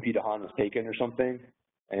because like MP DeHaan was taken or something,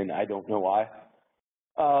 and I don't know why.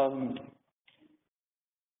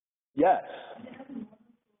 Yes.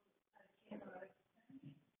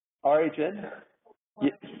 RHN?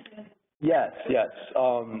 Yes.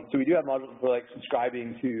 So we do have modules for like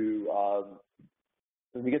subscribing to,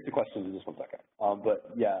 let me get to questions in just 1 second.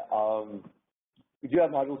 But yeah, we do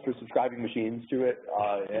have modules for subscribing machines to it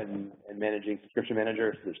and managing subscription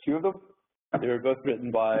manager. So there's 2 of them. They were both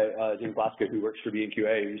written by James Laska, who works for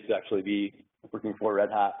B&QA, who used to actually be working for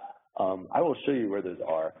Red Hat. I will show you where those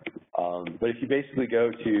are. But if you basically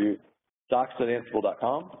go to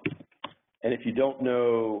docs.ansible.com, and if you don't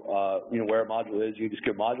know, where a module is, you just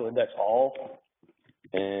go module index all,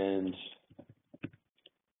 and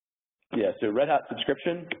yeah, so Red Hat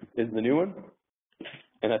subscription is the new one,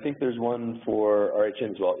 and I think there's one for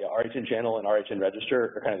RHN as well. Yeah, RHN channel and RHN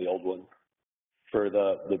register are kind of the old ones for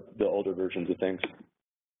the older versions of things.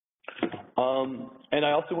 And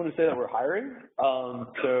I also want to say that we're hiring.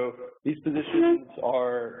 So these positions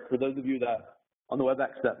are, for those of you that on the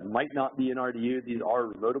WebEx that might not be in RDU. These are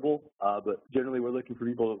remotable, but generally we're looking for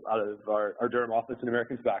people out of our Durham office in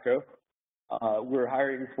American Tobacco. We're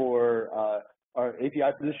hiring for our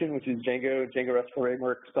API position, which is Django, Django REST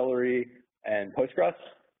Framework, Celery, and Postgres.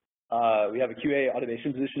 We have a QA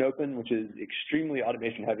automation position open, which is extremely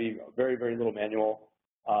automation heavy, very, very little manual.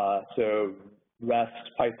 So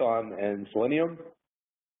REST, Python, and Selenium.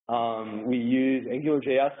 We use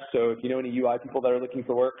AngularJS, so if you know any UI people that are looking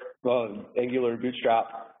for work, Angular,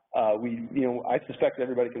 Bootstrap, I suspect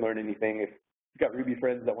everybody can learn anything. If you've got Ruby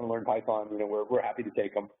friends that want to learn Python, we're happy to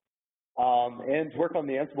take them. And work on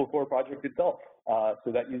the Ansible core project itself.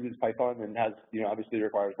 So that uses Python and has, obviously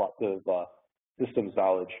requires lots of systems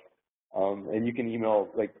knowledge. And you can email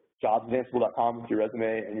like jobs@ansible.com with your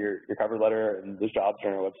resume and your cover letter, and those jobs are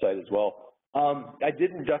on our website as well. I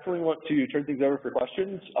did definitely want to turn things over for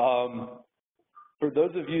questions. For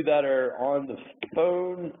those of you that are on the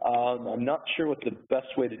phone, I'm not sure what the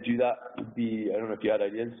best way to do that would be. I don't know if you had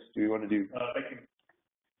ideas. Do we want to do?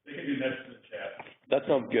 They can do next in the chat. That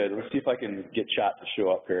sounds good. Let's see if I can get chat to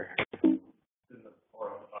show up here.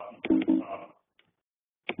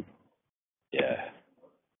 Yeah.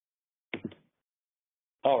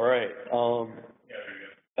 All right.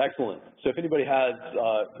 Excellent. So if anybody has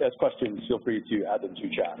questions, feel free to add them to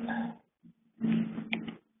chat.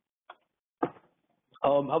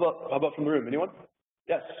 How about from the room? Anyone?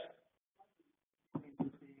 Yes.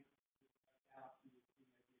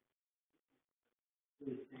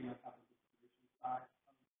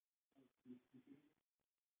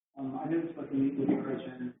 I noticed like in the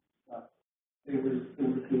origin stuff, there was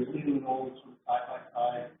new and old sort of side by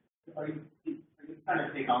side. Are you trying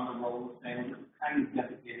to take on the role of saying kind of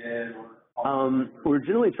deprecated or? We're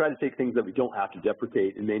generally trying to take things that we don't have to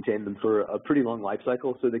deprecate and maintain them for a pretty long life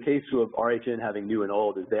cycle. So the case of RHN having new and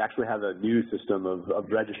old is they actually have a new system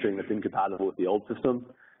of registering that's incompatible with the old system.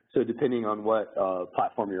 So depending on what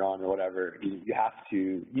platform you're on or whatever, you have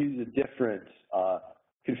to use a different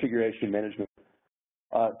configuration management.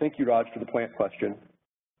 Thank you, Raj, for the plant question.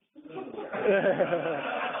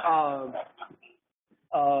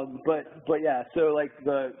 But yeah, so like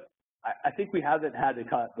I think we haven't had to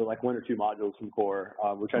cut the like 1 or 2 modules from core.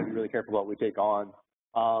 We're trying to be really careful about what we take on.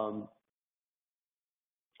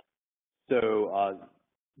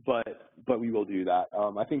 But we will do that.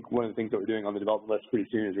 I think one of the things that we're doing on the development list pretty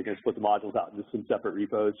soon is we're going to split the modules out into some separate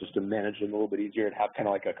repos just to manage them a little bit easier and have kind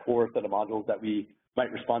of like a core set of modules that we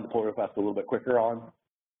might respond to pull requests a little bit quicker on.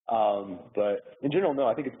 But in general, no,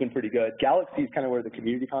 I think it's been pretty good. Galaxy is kind of where the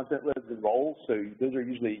community content lives and rolls. So those are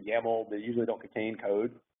usually YAML. They usually don't contain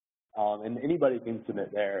code. And anybody can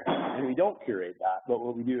submit there. And we don't curate that. But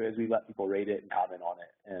what we do is we let people rate it and comment on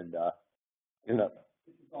it. And,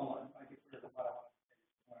 This is all I guess what I want to say.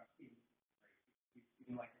 What I've seen, we've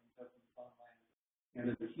seen like in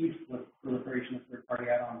there's a huge proliferation of third-party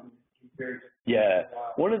add-ons. Yeah,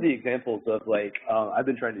 one of the examples of like I've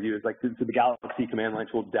been trying to do is like so the Galaxy command line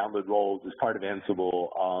tool download roles is part of Ansible.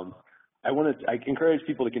 I encourage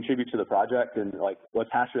people to contribute to the project and like let's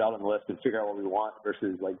hash it out on the list and figure out what we want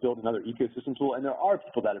versus like build another ecosystem tool. And there are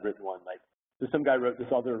people that have written one. Like so some guy wrote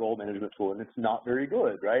this other role management tool and it's not very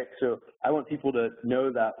good, right? So I want people to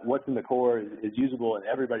know that what's in the core is usable and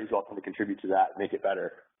everybody's welcome to contribute to that and make it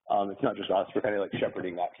better. It's not just us. We're kind of like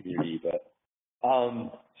shepherding that community, but.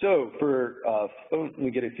 So for let me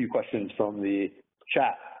get a few questions from the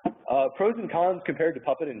chat. Pros and cons compared to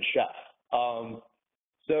Puppet and Chef.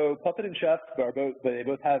 So Puppet and Chef they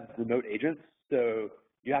both have remote agents, so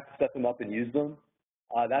you have to set them up and use them.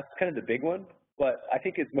 That's kind of the big one, but I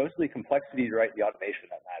think it's mostly complexity to write the automation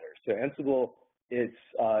that matters. So Ansible, it's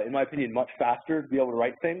in my opinion much faster to be able to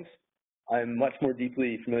write things. I'm much more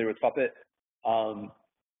deeply familiar with Puppet.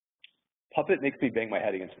 Puppet makes me bang my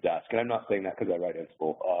head against the desk, and I'm not saying that because I write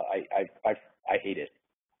Ansible. I hate it.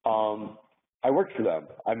 I worked for them.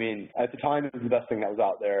 I mean, at the time, it was the best thing that was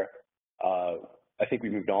out there. I think we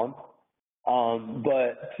moved on.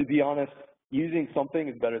 But to be honest, using something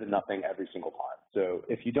is better than nothing every single time. So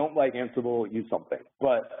if you don't like Ansible, use something.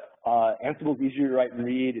 But Ansible is easier to write and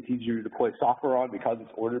read. It's easier to deploy software on because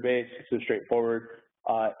it's order-based. It's so straightforward.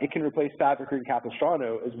 It can replace Fabric and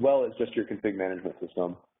Capistrano as well as just your config management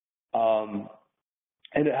system.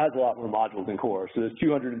 And it has a lot more modules in core. So there's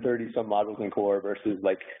 230 some modules in core versus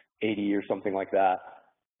like 80 or something like that.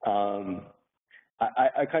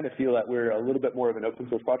 I kind of feel that we're a little bit more of an open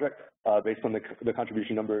source project based on the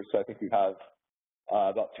contribution numbers. So I think we have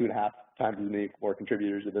about 2.5 times as many more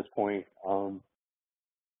contributors at this point.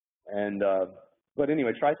 But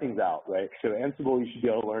anyway, try things out, right? So Ansible, you should be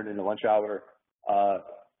able to learn in the lunch hour.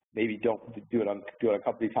 maybe don't do it on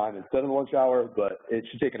company time instead of the lunch hour, but it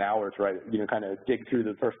should take an hour to write, kind of dig through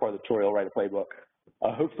the first part of the tutorial, write a playbook,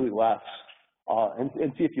 hopefully less,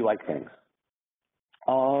 and see if you like things.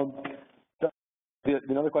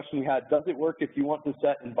 Another question you had, does it work if you want to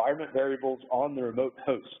set environment variables on the remote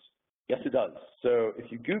host? Yes, it does. So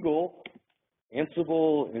if you Google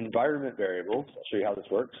Ansible environment variables, I'll show you how this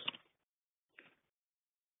works.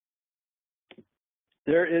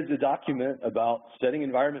 There is a document about setting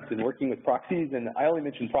environments and working with proxies, and I only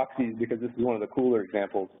mention proxies because this is one of the cooler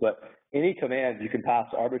examples, but any command you can pass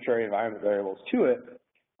arbitrary environment variables to it.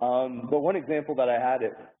 But one example that I had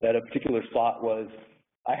at a particular spot was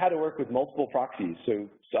I had to work with multiple proxies. So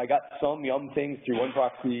I got some Yum things through one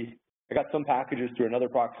proxy, I got some packages through another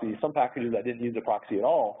proxy, some packages I didn't use a proxy at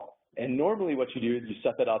all. And normally what you do is you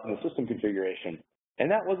set that up in the system configuration. And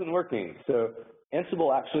that wasn't working. So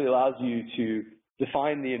Ansible actually allows you to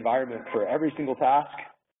define the environment for every single task.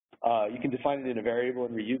 You can define it in a variable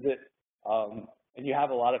and reuse it. And you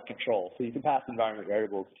have a lot of control. So you can pass environment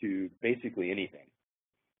variables to basically anything.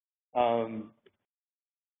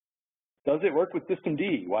 Does it work with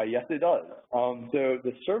systemd? Why, yes, it does. So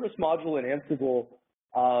the service module in Ansible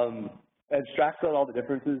abstracts out all the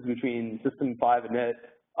differences between System 5 init,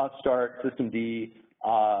 Upstart, systemd,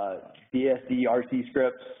 BSD, RC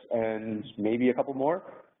scripts, and maybe a couple more.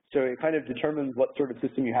 So it kind of determines what sort of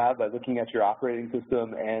system you have by looking at your operating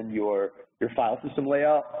system and your file system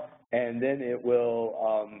layout, and then it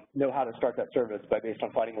will know how to start that service based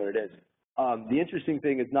on finding what it is. The interesting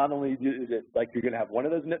thing is not only is it like you're going to have one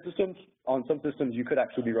of those init systems, on some systems you could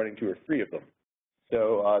actually be running 2 or 3 of them.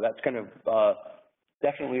 So that's kind of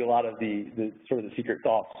definitely a lot of the sort of the secret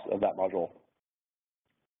sauce of that module.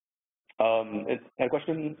 Had a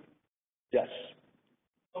question? Yes.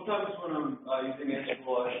 Sometimes when I'm using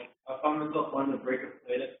Ansible, I find myself wanting to break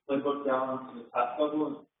a playbook down to the task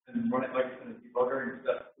level and run it like it's in a debugger and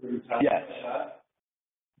step through tasks like that.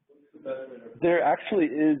 What's the best way to... There actually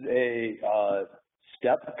is a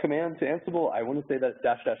step command to Ansible. I want to say that it's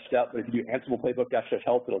 --step, but if you do Ansible playbook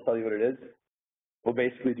 --help, it'll tell you what it is. We'll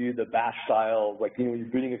basically do the bash style, like when you're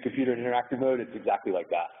booting a computer in interactive mode, it's exactly like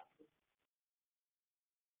that.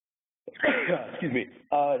 Excuse me.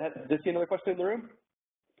 Does you see another question in the room?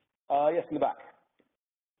 Yes, in the back.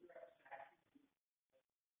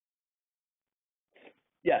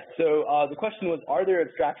 Yes, so the question was, are there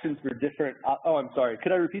abstractions for different, oh, I'm sorry,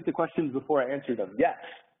 could I repeat the questions before I answer them? Yes.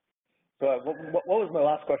 So what was my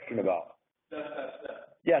last question about?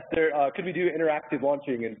 Yes, there, could we do interactive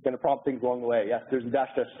launching and going to prompt things along the way? Yes, there's a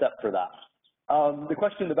 --step for that. The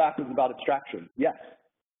question in the back was about abstraction. Yes.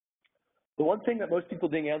 The one thing that most people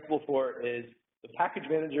ding Ansible for is the package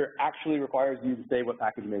manager actually requires you to say what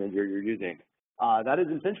package manager you're using. That is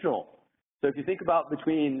intentional. So if you think about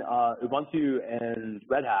between Ubuntu and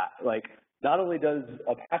Red Hat, like not only does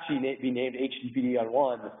Apache be named HTTPD on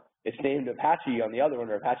one, it's named Apache on the other one,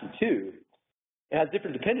 or Apache 2. It has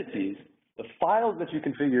different dependencies. The files that you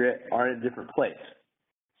configure it are in a different place.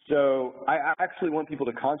 So I actually want people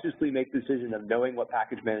to consciously make the decision of knowing what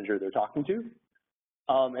package manager they're talking to.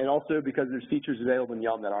 And also because there's features available in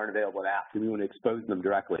Yum that aren't available in apps, and we want to expose them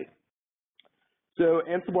directly. So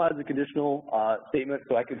Ansible has a conditional statement,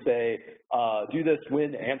 so I could say, do this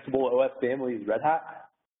when Ansible OS family is Red Hat,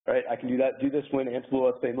 right? I can do that. Do this when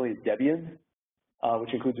Ansible OS family is Debian,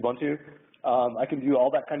 which includes Ubuntu. I can do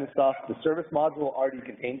all that kind of stuff. The service module already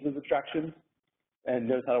contains those abstractions and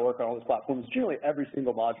knows how to work on all those platforms. Generally, every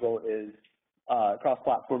single module is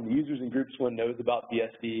cross-platform. The users and groups one knows about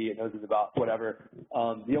BSD, it knows about whatever.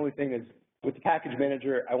 The only thing is, with the package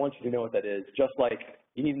manager, I want you to know what that is. Just like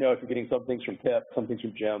you need to know if you're getting some things from pip, some things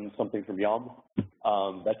from gem, something from Yum.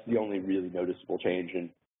 That's the only really noticeable change. And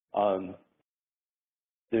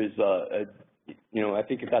there's I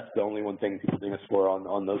think if that's the only one thing people ding us for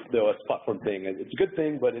on the OS platform thing, it's a good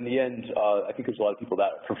thing, but in the end, I think there's a lot of people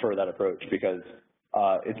that prefer that approach because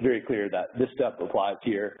it's very clear that this step applies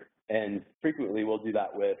here, and frequently we'll do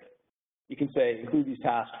that with, you can say, include these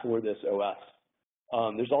tasks for this OS.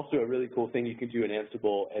 There's also a really cool thing you can do in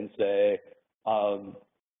Ansible and say,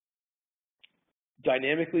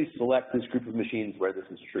 dynamically select this group of machines where this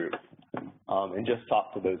is true, and just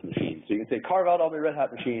talk to those machines. So you can say, carve out all my Red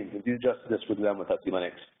Hat machines and do just this with them with SC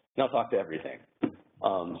Linux. Now talk to everything.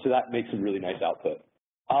 So that makes some really nice output.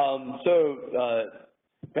 I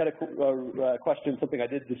had a question, something I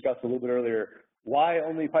did discuss a little bit earlier. Why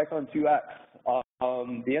only Python 2x?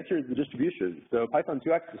 The answer is the distribution. So Python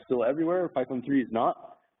 2x is still everywhere, Python 3 is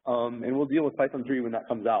not. And we'll deal with Python 3 when that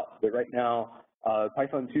comes out. But right now,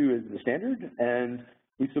 Python 2 is the standard, and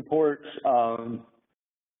we support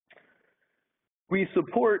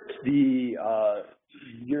the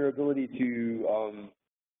your ability to,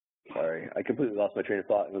 sorry, I completely lost my train of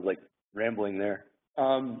thought and was like rambling there.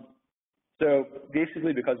 So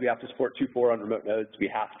basically, because we have to support 2.4 on remote nodes, we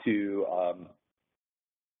can't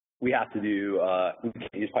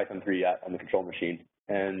use Python 3 yet on the control machine.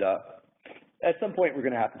 And at some point, we're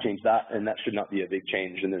going to have to change that, and that should not be a big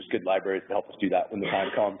change, and there's good libraries to help us do that when the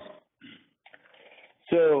time comes.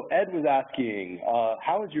 So Ed was asking,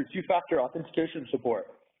 how is your two-factor authentication support?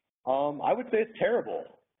 I would say it's terrible.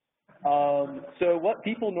 So what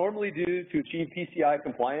people normally do to achieve PCI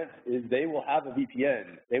compliance is they will have a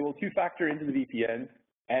VPN. They will two-factor into the VPN,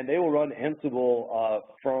 and they will run Ansible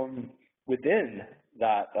from within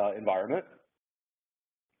that environment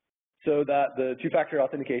so that the two-factor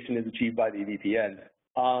authentication is achieved by the VPN.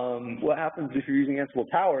 What happens if you're using Ansible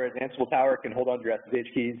Tower is Ansible Tower can hold on to your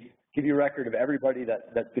SSH keys, give you a record of everybody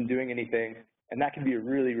that's been doing anything, and that can be a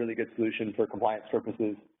really, really good solution for compliance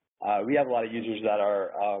purposes. We have a lot of users that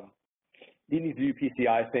are needing to do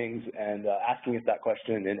PCI things and asking us that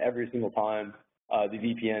question, and every single time the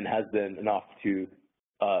VPN has been enough to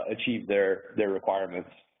achieve their requirements.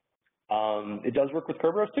 It does work with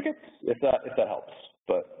Kerberos tickets if that helps,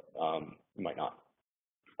 but it might not.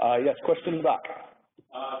 Yes, question in the back.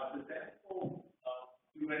 Does Ansible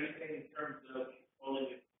do anything in terms of controlling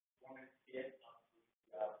its performance hit on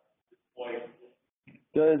the deploy?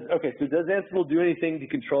 Okay, so does Ansible do anything to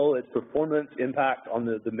control its performance impact on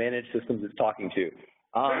the managed systems it's talking to?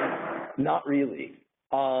 Not really.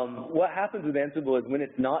 What happens with Ansible is when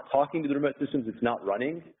it's not talking to the remote systems, it's not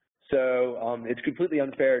running. So it's completely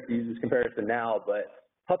unfair to use this comparison now, but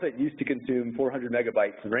Puppet used to consume 400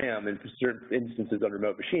 megabytes of RAM in certain instances on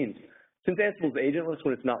remote machines. Since Ansible is agentless,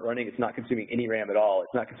 when it's not running, it's not consuming any RAM at all.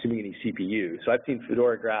 It's not consuming any CPU. So I've seen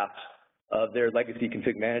Fedora graphs of their legacy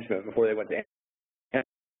config management before they went to Ansible.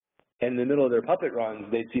 And in the middle of their Puppet runs,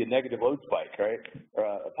 they'd see a negative load spike, right? Or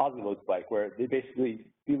a positive load spike where they'd basically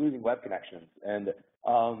be losing web connections. And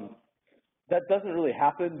that doesn't really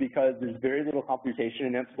happen because there's very little computation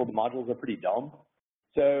in Ansible. The modules are pretty dumb.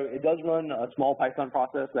 So it does run a small Python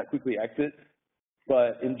process that quickly exits,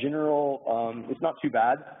 but in general, it's not too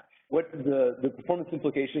bad. What the performance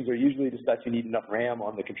implications are usually just that you need enough RAM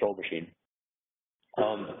on the control machine. Just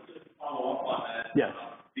to follow up on that. Yes.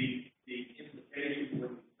 The implication when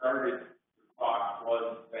we started the talk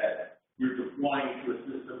was that you're deploying to a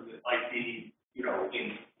system that might be,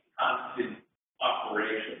 in constant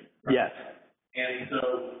operation. Right? Yes. And so,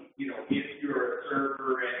 if you're a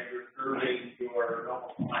server and you're serving your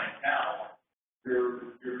normal clientele,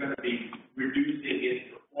 you're going to be reducing its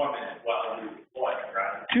performance while you're deploying,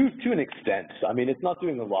 right? To an extent. I mean, it's not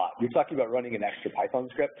doing a lot. You're talking about running an extra Python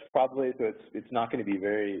script probably, so it's not going to be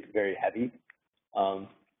very, very heavy.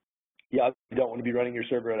 Yeah, you don't want to be running your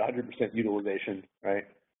server at 100% utilization, right?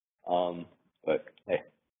 But hey.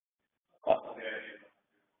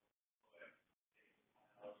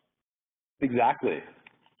 Exactly.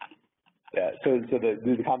 Yeah, so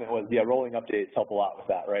the comment was, yeah, rolling updates help a lot with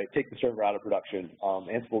that, right? Take the server out of production.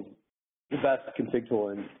 Ansible's the best config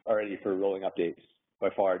tool already for rolling updates by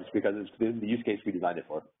far, just because it's the use case we designed it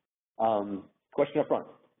for. Question up front.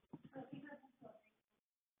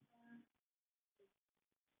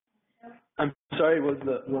 I'm sorry, what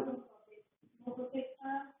was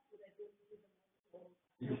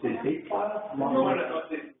did you say state file?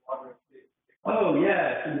 Oh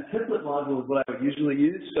yeah, so the template module is what I would usually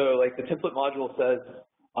use. So like the template module says,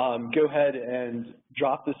 go ahead and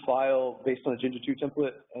drop this file based on a Jinja 2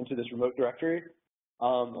 template into this remote directory.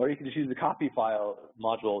 Or you can just use the copy file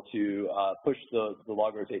module to push the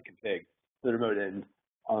log rotate config to the remote end.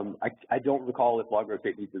 I don't recall if log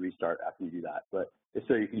rotate needs to restart after you do that, but if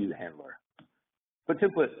so, you can use a handler. But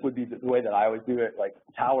template would be the way that I always do it. Like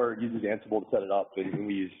Tower uses Ansible to set it up, and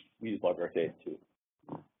we use log rotate too.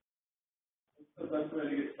 What's the best way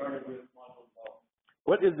to get started with module development?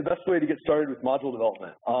 What is the best way to get started with module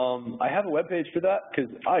development? I have a web page for that because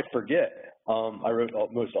I forget. I wrote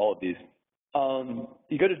most all of these.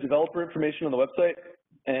 You go to developer information on the website,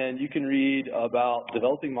 and you can read about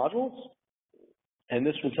developing modules, and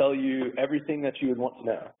this will tell you everything that you would want to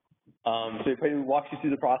know. So it walks you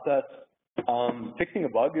through the process. Fixing a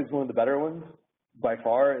bug is one of the better ones by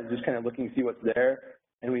far, is just kind of looking to see what's there.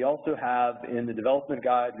 And we also have in the development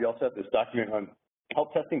guide, we also have this document on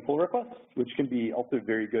help testing pull requests, which can be also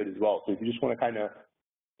very good as well. So if you just want to kind of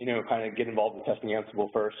get involved with testing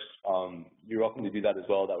Ansible first, you're welcome to do that as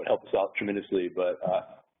well. That would help us out tremendously. But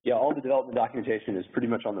yeah, all the development documentation is pretty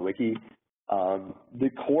much on the wiki. The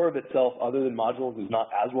core of itself, other than modules, is not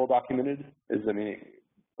as well documented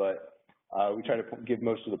but we try to give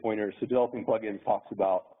most of the pointers. So developing plugins talks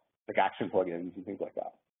about like action plugins and things like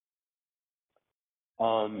that.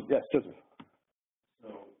 Yes, Joseph. So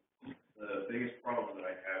the biggest problem that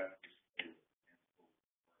I have is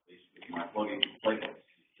at least with my plugin playbooks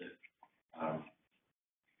is that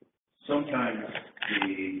sometimes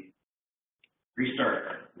the restart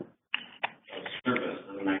of service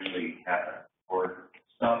doesn't actually happen, or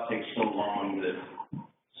stop takes so long that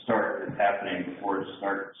start is happening before it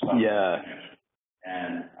starts. Yeah.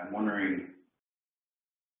 And I'm wondering,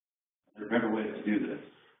 are there better ways to do this?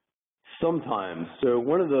 Sometimes. So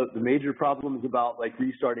one of the major problems about like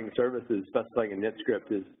restarting services specifying a init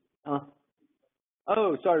script is,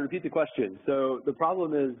 oh, sorry, repeat the question. So the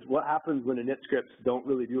problem is what happens when init scripts don't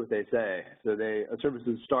really do what they say. So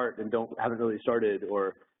services start and haven't really started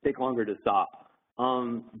or take longer to stop.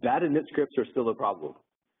 Bad init scripts are still a problem.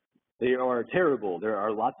 They are terrible. There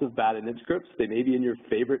are lots of bad init scripts. They may be in your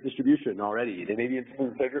favorite distribution already. They may be in some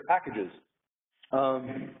of your favorite packages. So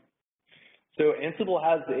Ansible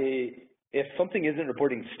has if something isn't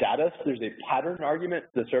reporting status, there's a pattern argument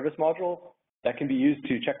to the service module that can be used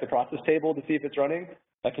to check the process table to see if it's running.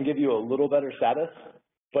 That can give you a little better status.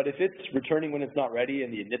 But if it's returning when it's not ready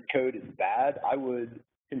and the init code is bad, I would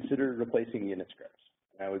consider replacing the init scripts.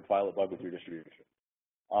 And I would file a bug with your distribution.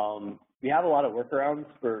 We have a lot of workarounds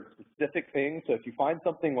for specific things. So if you find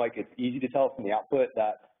something like it's easy to tell from the output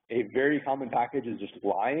that a very common package is just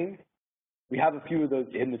lying, we have a few of those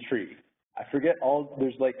in the tree. I forget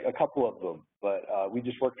there's like a couple of them, but we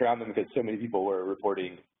just worked around them because so many people were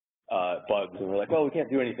reporting bugs, and we're like, well, we can't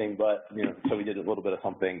do anything, but so we did a little bit of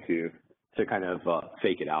something to kind of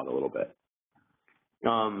fake it out a little bit.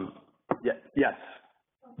 Yes.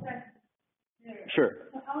 Okay. Sure.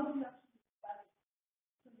 So how do you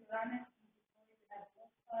actually run it?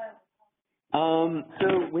 So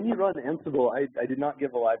when you run Ansible, I did not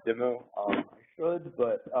give a live demo. I should,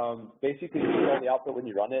 but basically you see all the output when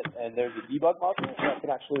you run it, and there's a debug module that can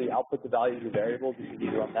actually output the values of variables. You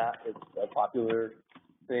can run that. It's a popular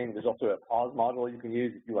thing. There's also a pause module you can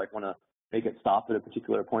use if you want to make it stop at a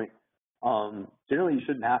particular point. Generally, you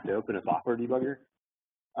shouldn't have to open a software debugger.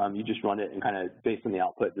 You just run it and kind of, based on the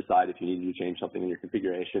output, decide if you need to change something in your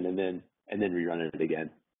configuration, and then rerun it again.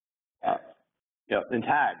 And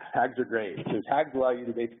tags are great. So tags allow you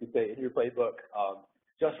to basically say in your playbook,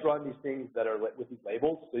 just run these things that are with these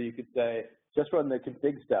labels. So you could say, just run the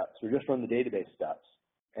config steps or just run the database steps.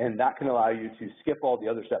 And that can allow you to skip all the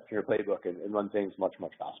other steps in your playbook and run things much,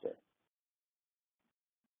 much faster.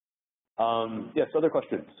 Yes, other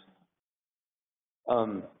questions?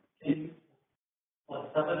 On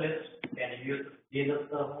serverless, can you use DNS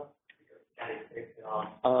server?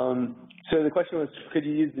 So the question was, could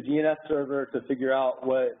you use the DNS server to figure out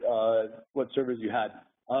what servers you had?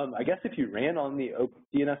 I guess if you ran on the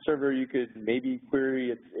DNS server, you could maybe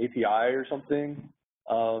query its API or something.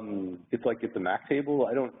 It's like it's a MAC table.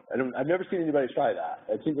 I've never seen anybody try that.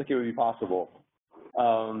 It seems like it would be possible.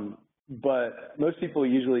 But most people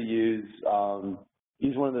usually use one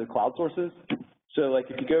of the cloud sources. So like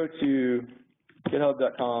if you go to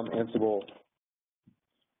github.com, Ansible,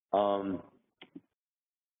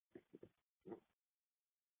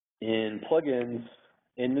 in plugins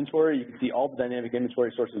inventory, you can see all the dynamic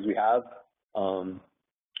inventory sources we have.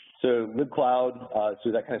 So libcloud,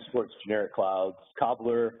 so that kind of supports generic clouds.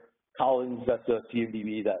 Cobbler, Collins, that's a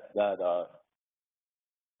CMDB that I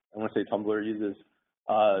want to say Tumblr uses.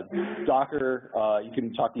 Docker, you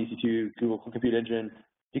can talk to EC2, Google Compute Engine.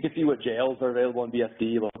 You can see what jails are available in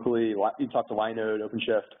BSD locally. You can talk to Linode,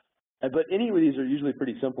 OpenShift. But any of these are usually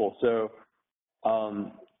pretty simple. So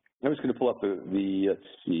I'm just going to pull up let's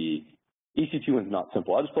see, EC2 one's not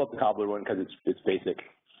simple. I'll just pull up the Cobbler one because it's basic.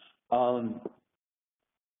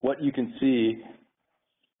 What you can see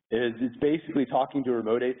is it's basically talking to a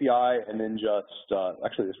remote API and then just,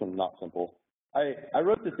 actually this one's not simple. I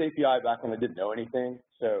wrote this API back when I didn't know anything.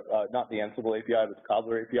 So not the Ansible API, but the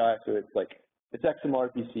Cobbler API. So it's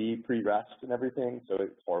XMRPC pre-REST and everything. So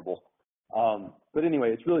it's horrible. But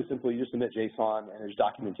anyway, it's really simple. You just submit JSON, and there's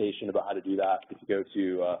documentation about how to do that. If you go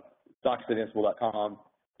to docs.ansible.com,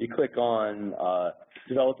 you click on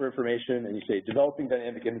developer information, and you say developing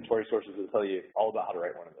dynamic inventory sources. It'll tell you all about how to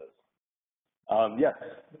write one of those. Yes?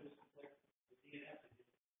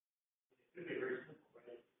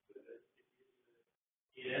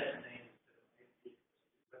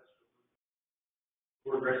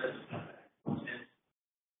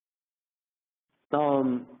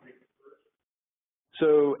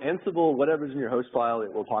 So Ansible, whatever's in your host file,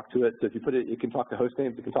 it will talk to it. So if you put it, you can talk to host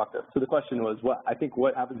names, you can talk to. So the question was, what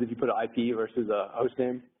happens if you put an IP versus a host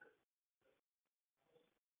name?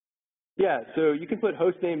 Yeah, so you can put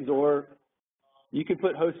host names or you can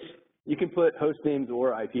put host names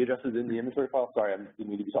or IP addresses in the inventory file. Sorry, I didn't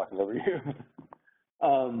mean to be talking over you.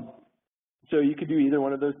 So you could do either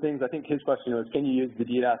one of those things. I think his question was, can you use the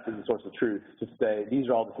DNS as a source of truth to say, these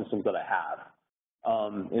are all the systems that I have?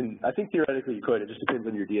 And I think theoretically you could. It just depends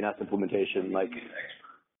on your DNS implementation. Like,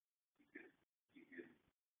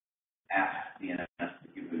 ask DNS to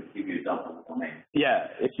give you a double domain. yeah,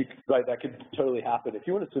 if you right, that could totally happen. If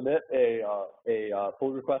you want to submit a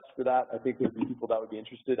pull request for that, I think there'd be people that would be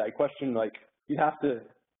interested. I question, like, you'd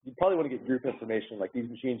probably want to get group information, like these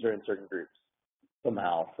machines are in certain groups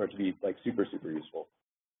somehow for it to be like super, super useful.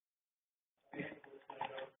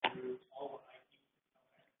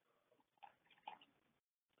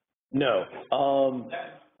 No.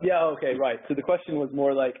 Yeah, okay, right. So the question was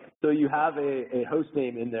more like, so you have a host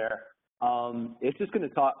name in there. It's just going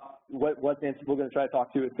to talk, what's Ansible going to try to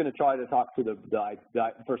talk to? It's going to try to talk to the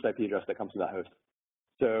first IP address that comes from that host.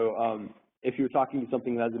 So if you're talking to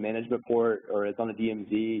something that has a management port or it's on a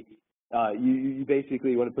DMZ, you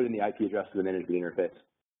basically want to put in the IP address of the management interface.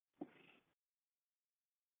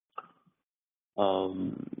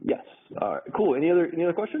 Yes. All right. Cool. Any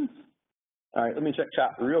other questions? All right. Let me check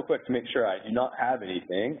chat real quick to make sure I do not have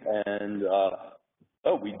anything. And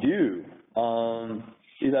oh, we do.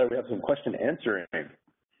 See that we have some question answering.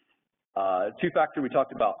 Two-factor we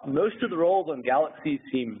talked about. Most of the roles on Galaxy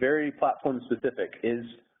seem very platform specific.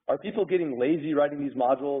 Are people getting lazy writing these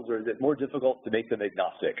modules, or is it more difficult to make them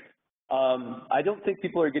agnostic? I don't think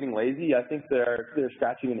people are getting lazy. I think they're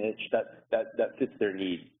scratching an itch that fits their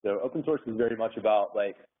needs. So open source is very much about,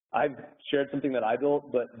 like, I've shared something that I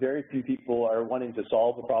built, but very few people are wanting to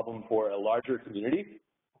solve a problem for a larger community.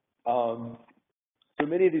 So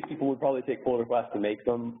many of these people would probably take pull requests to make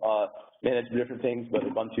them manage different things, but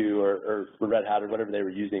Ubuntu or Red Hat or whatever they were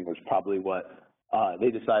using was probably what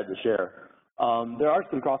they decided to share. There are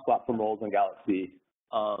some cross-platform roles on Galaxy,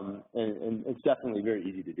 and it's definitely very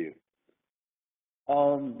easy to do.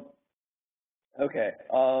 Okay.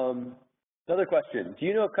 Another question. Do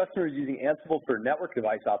you know of customers using Ansible for network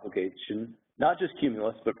device applications, not just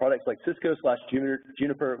Cumulus, but products like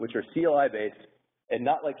Cisco/Juniper, which are CLI-based, and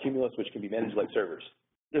not like Cumulus, which can be managed like servers?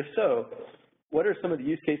 If so, what are some of the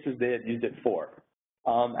use cases they have used it for?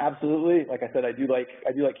 Absolutely. Like I said, I do like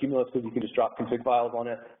Cumulus because you can just drop config files on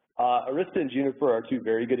it. Arista and Juniper are two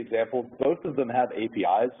very good examples. Both of them have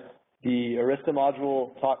APIs. The Arista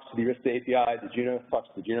module talks to the Arista API, the Junos talks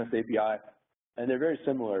to the Junos API, and they're very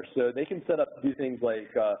similar. So they can set up, do things like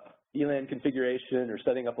ELAN configuration or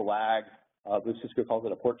setting up a lag, which Cisco calls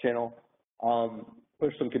it a port channel,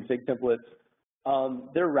 push some config templates.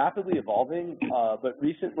 They're rapidly evolving, but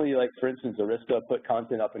recently, like for instance, Arista put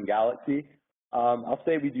content up in Galaxy. I'll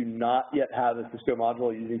say we do not yet have a Cisco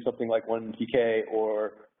module using something like 1TK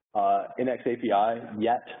or NX API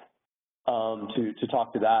yet. To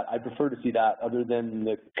talk to that. I prefer to see that other than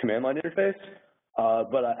the command line interface,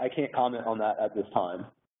 but I can't comment on that at this time.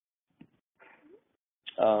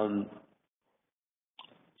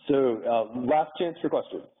 Last chance for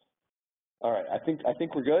questions. All right, I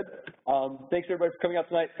think we're good. Thanks everybody for coming out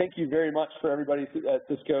tonight. Thank you very much for everybody at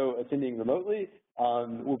Cisco attending remotely.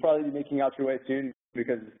 We'll probably be making out your way soon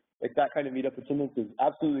because like that kind of meetup attendance is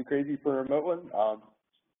absolutely crazy for a remote one.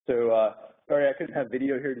 Sorry I couldn't have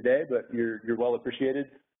video here today, but you're well appreciated.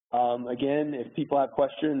 Again, if people have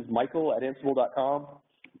questions, michael@ansible.com.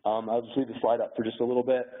 I'll just leave the slide up for just a little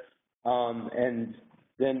bit. And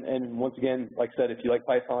once again, like I said, if you like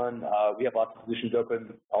Python, we have lots of positions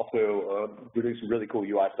open. Also, we're doing some really cool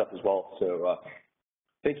UI stuff as well. So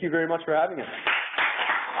thank you very much for having us.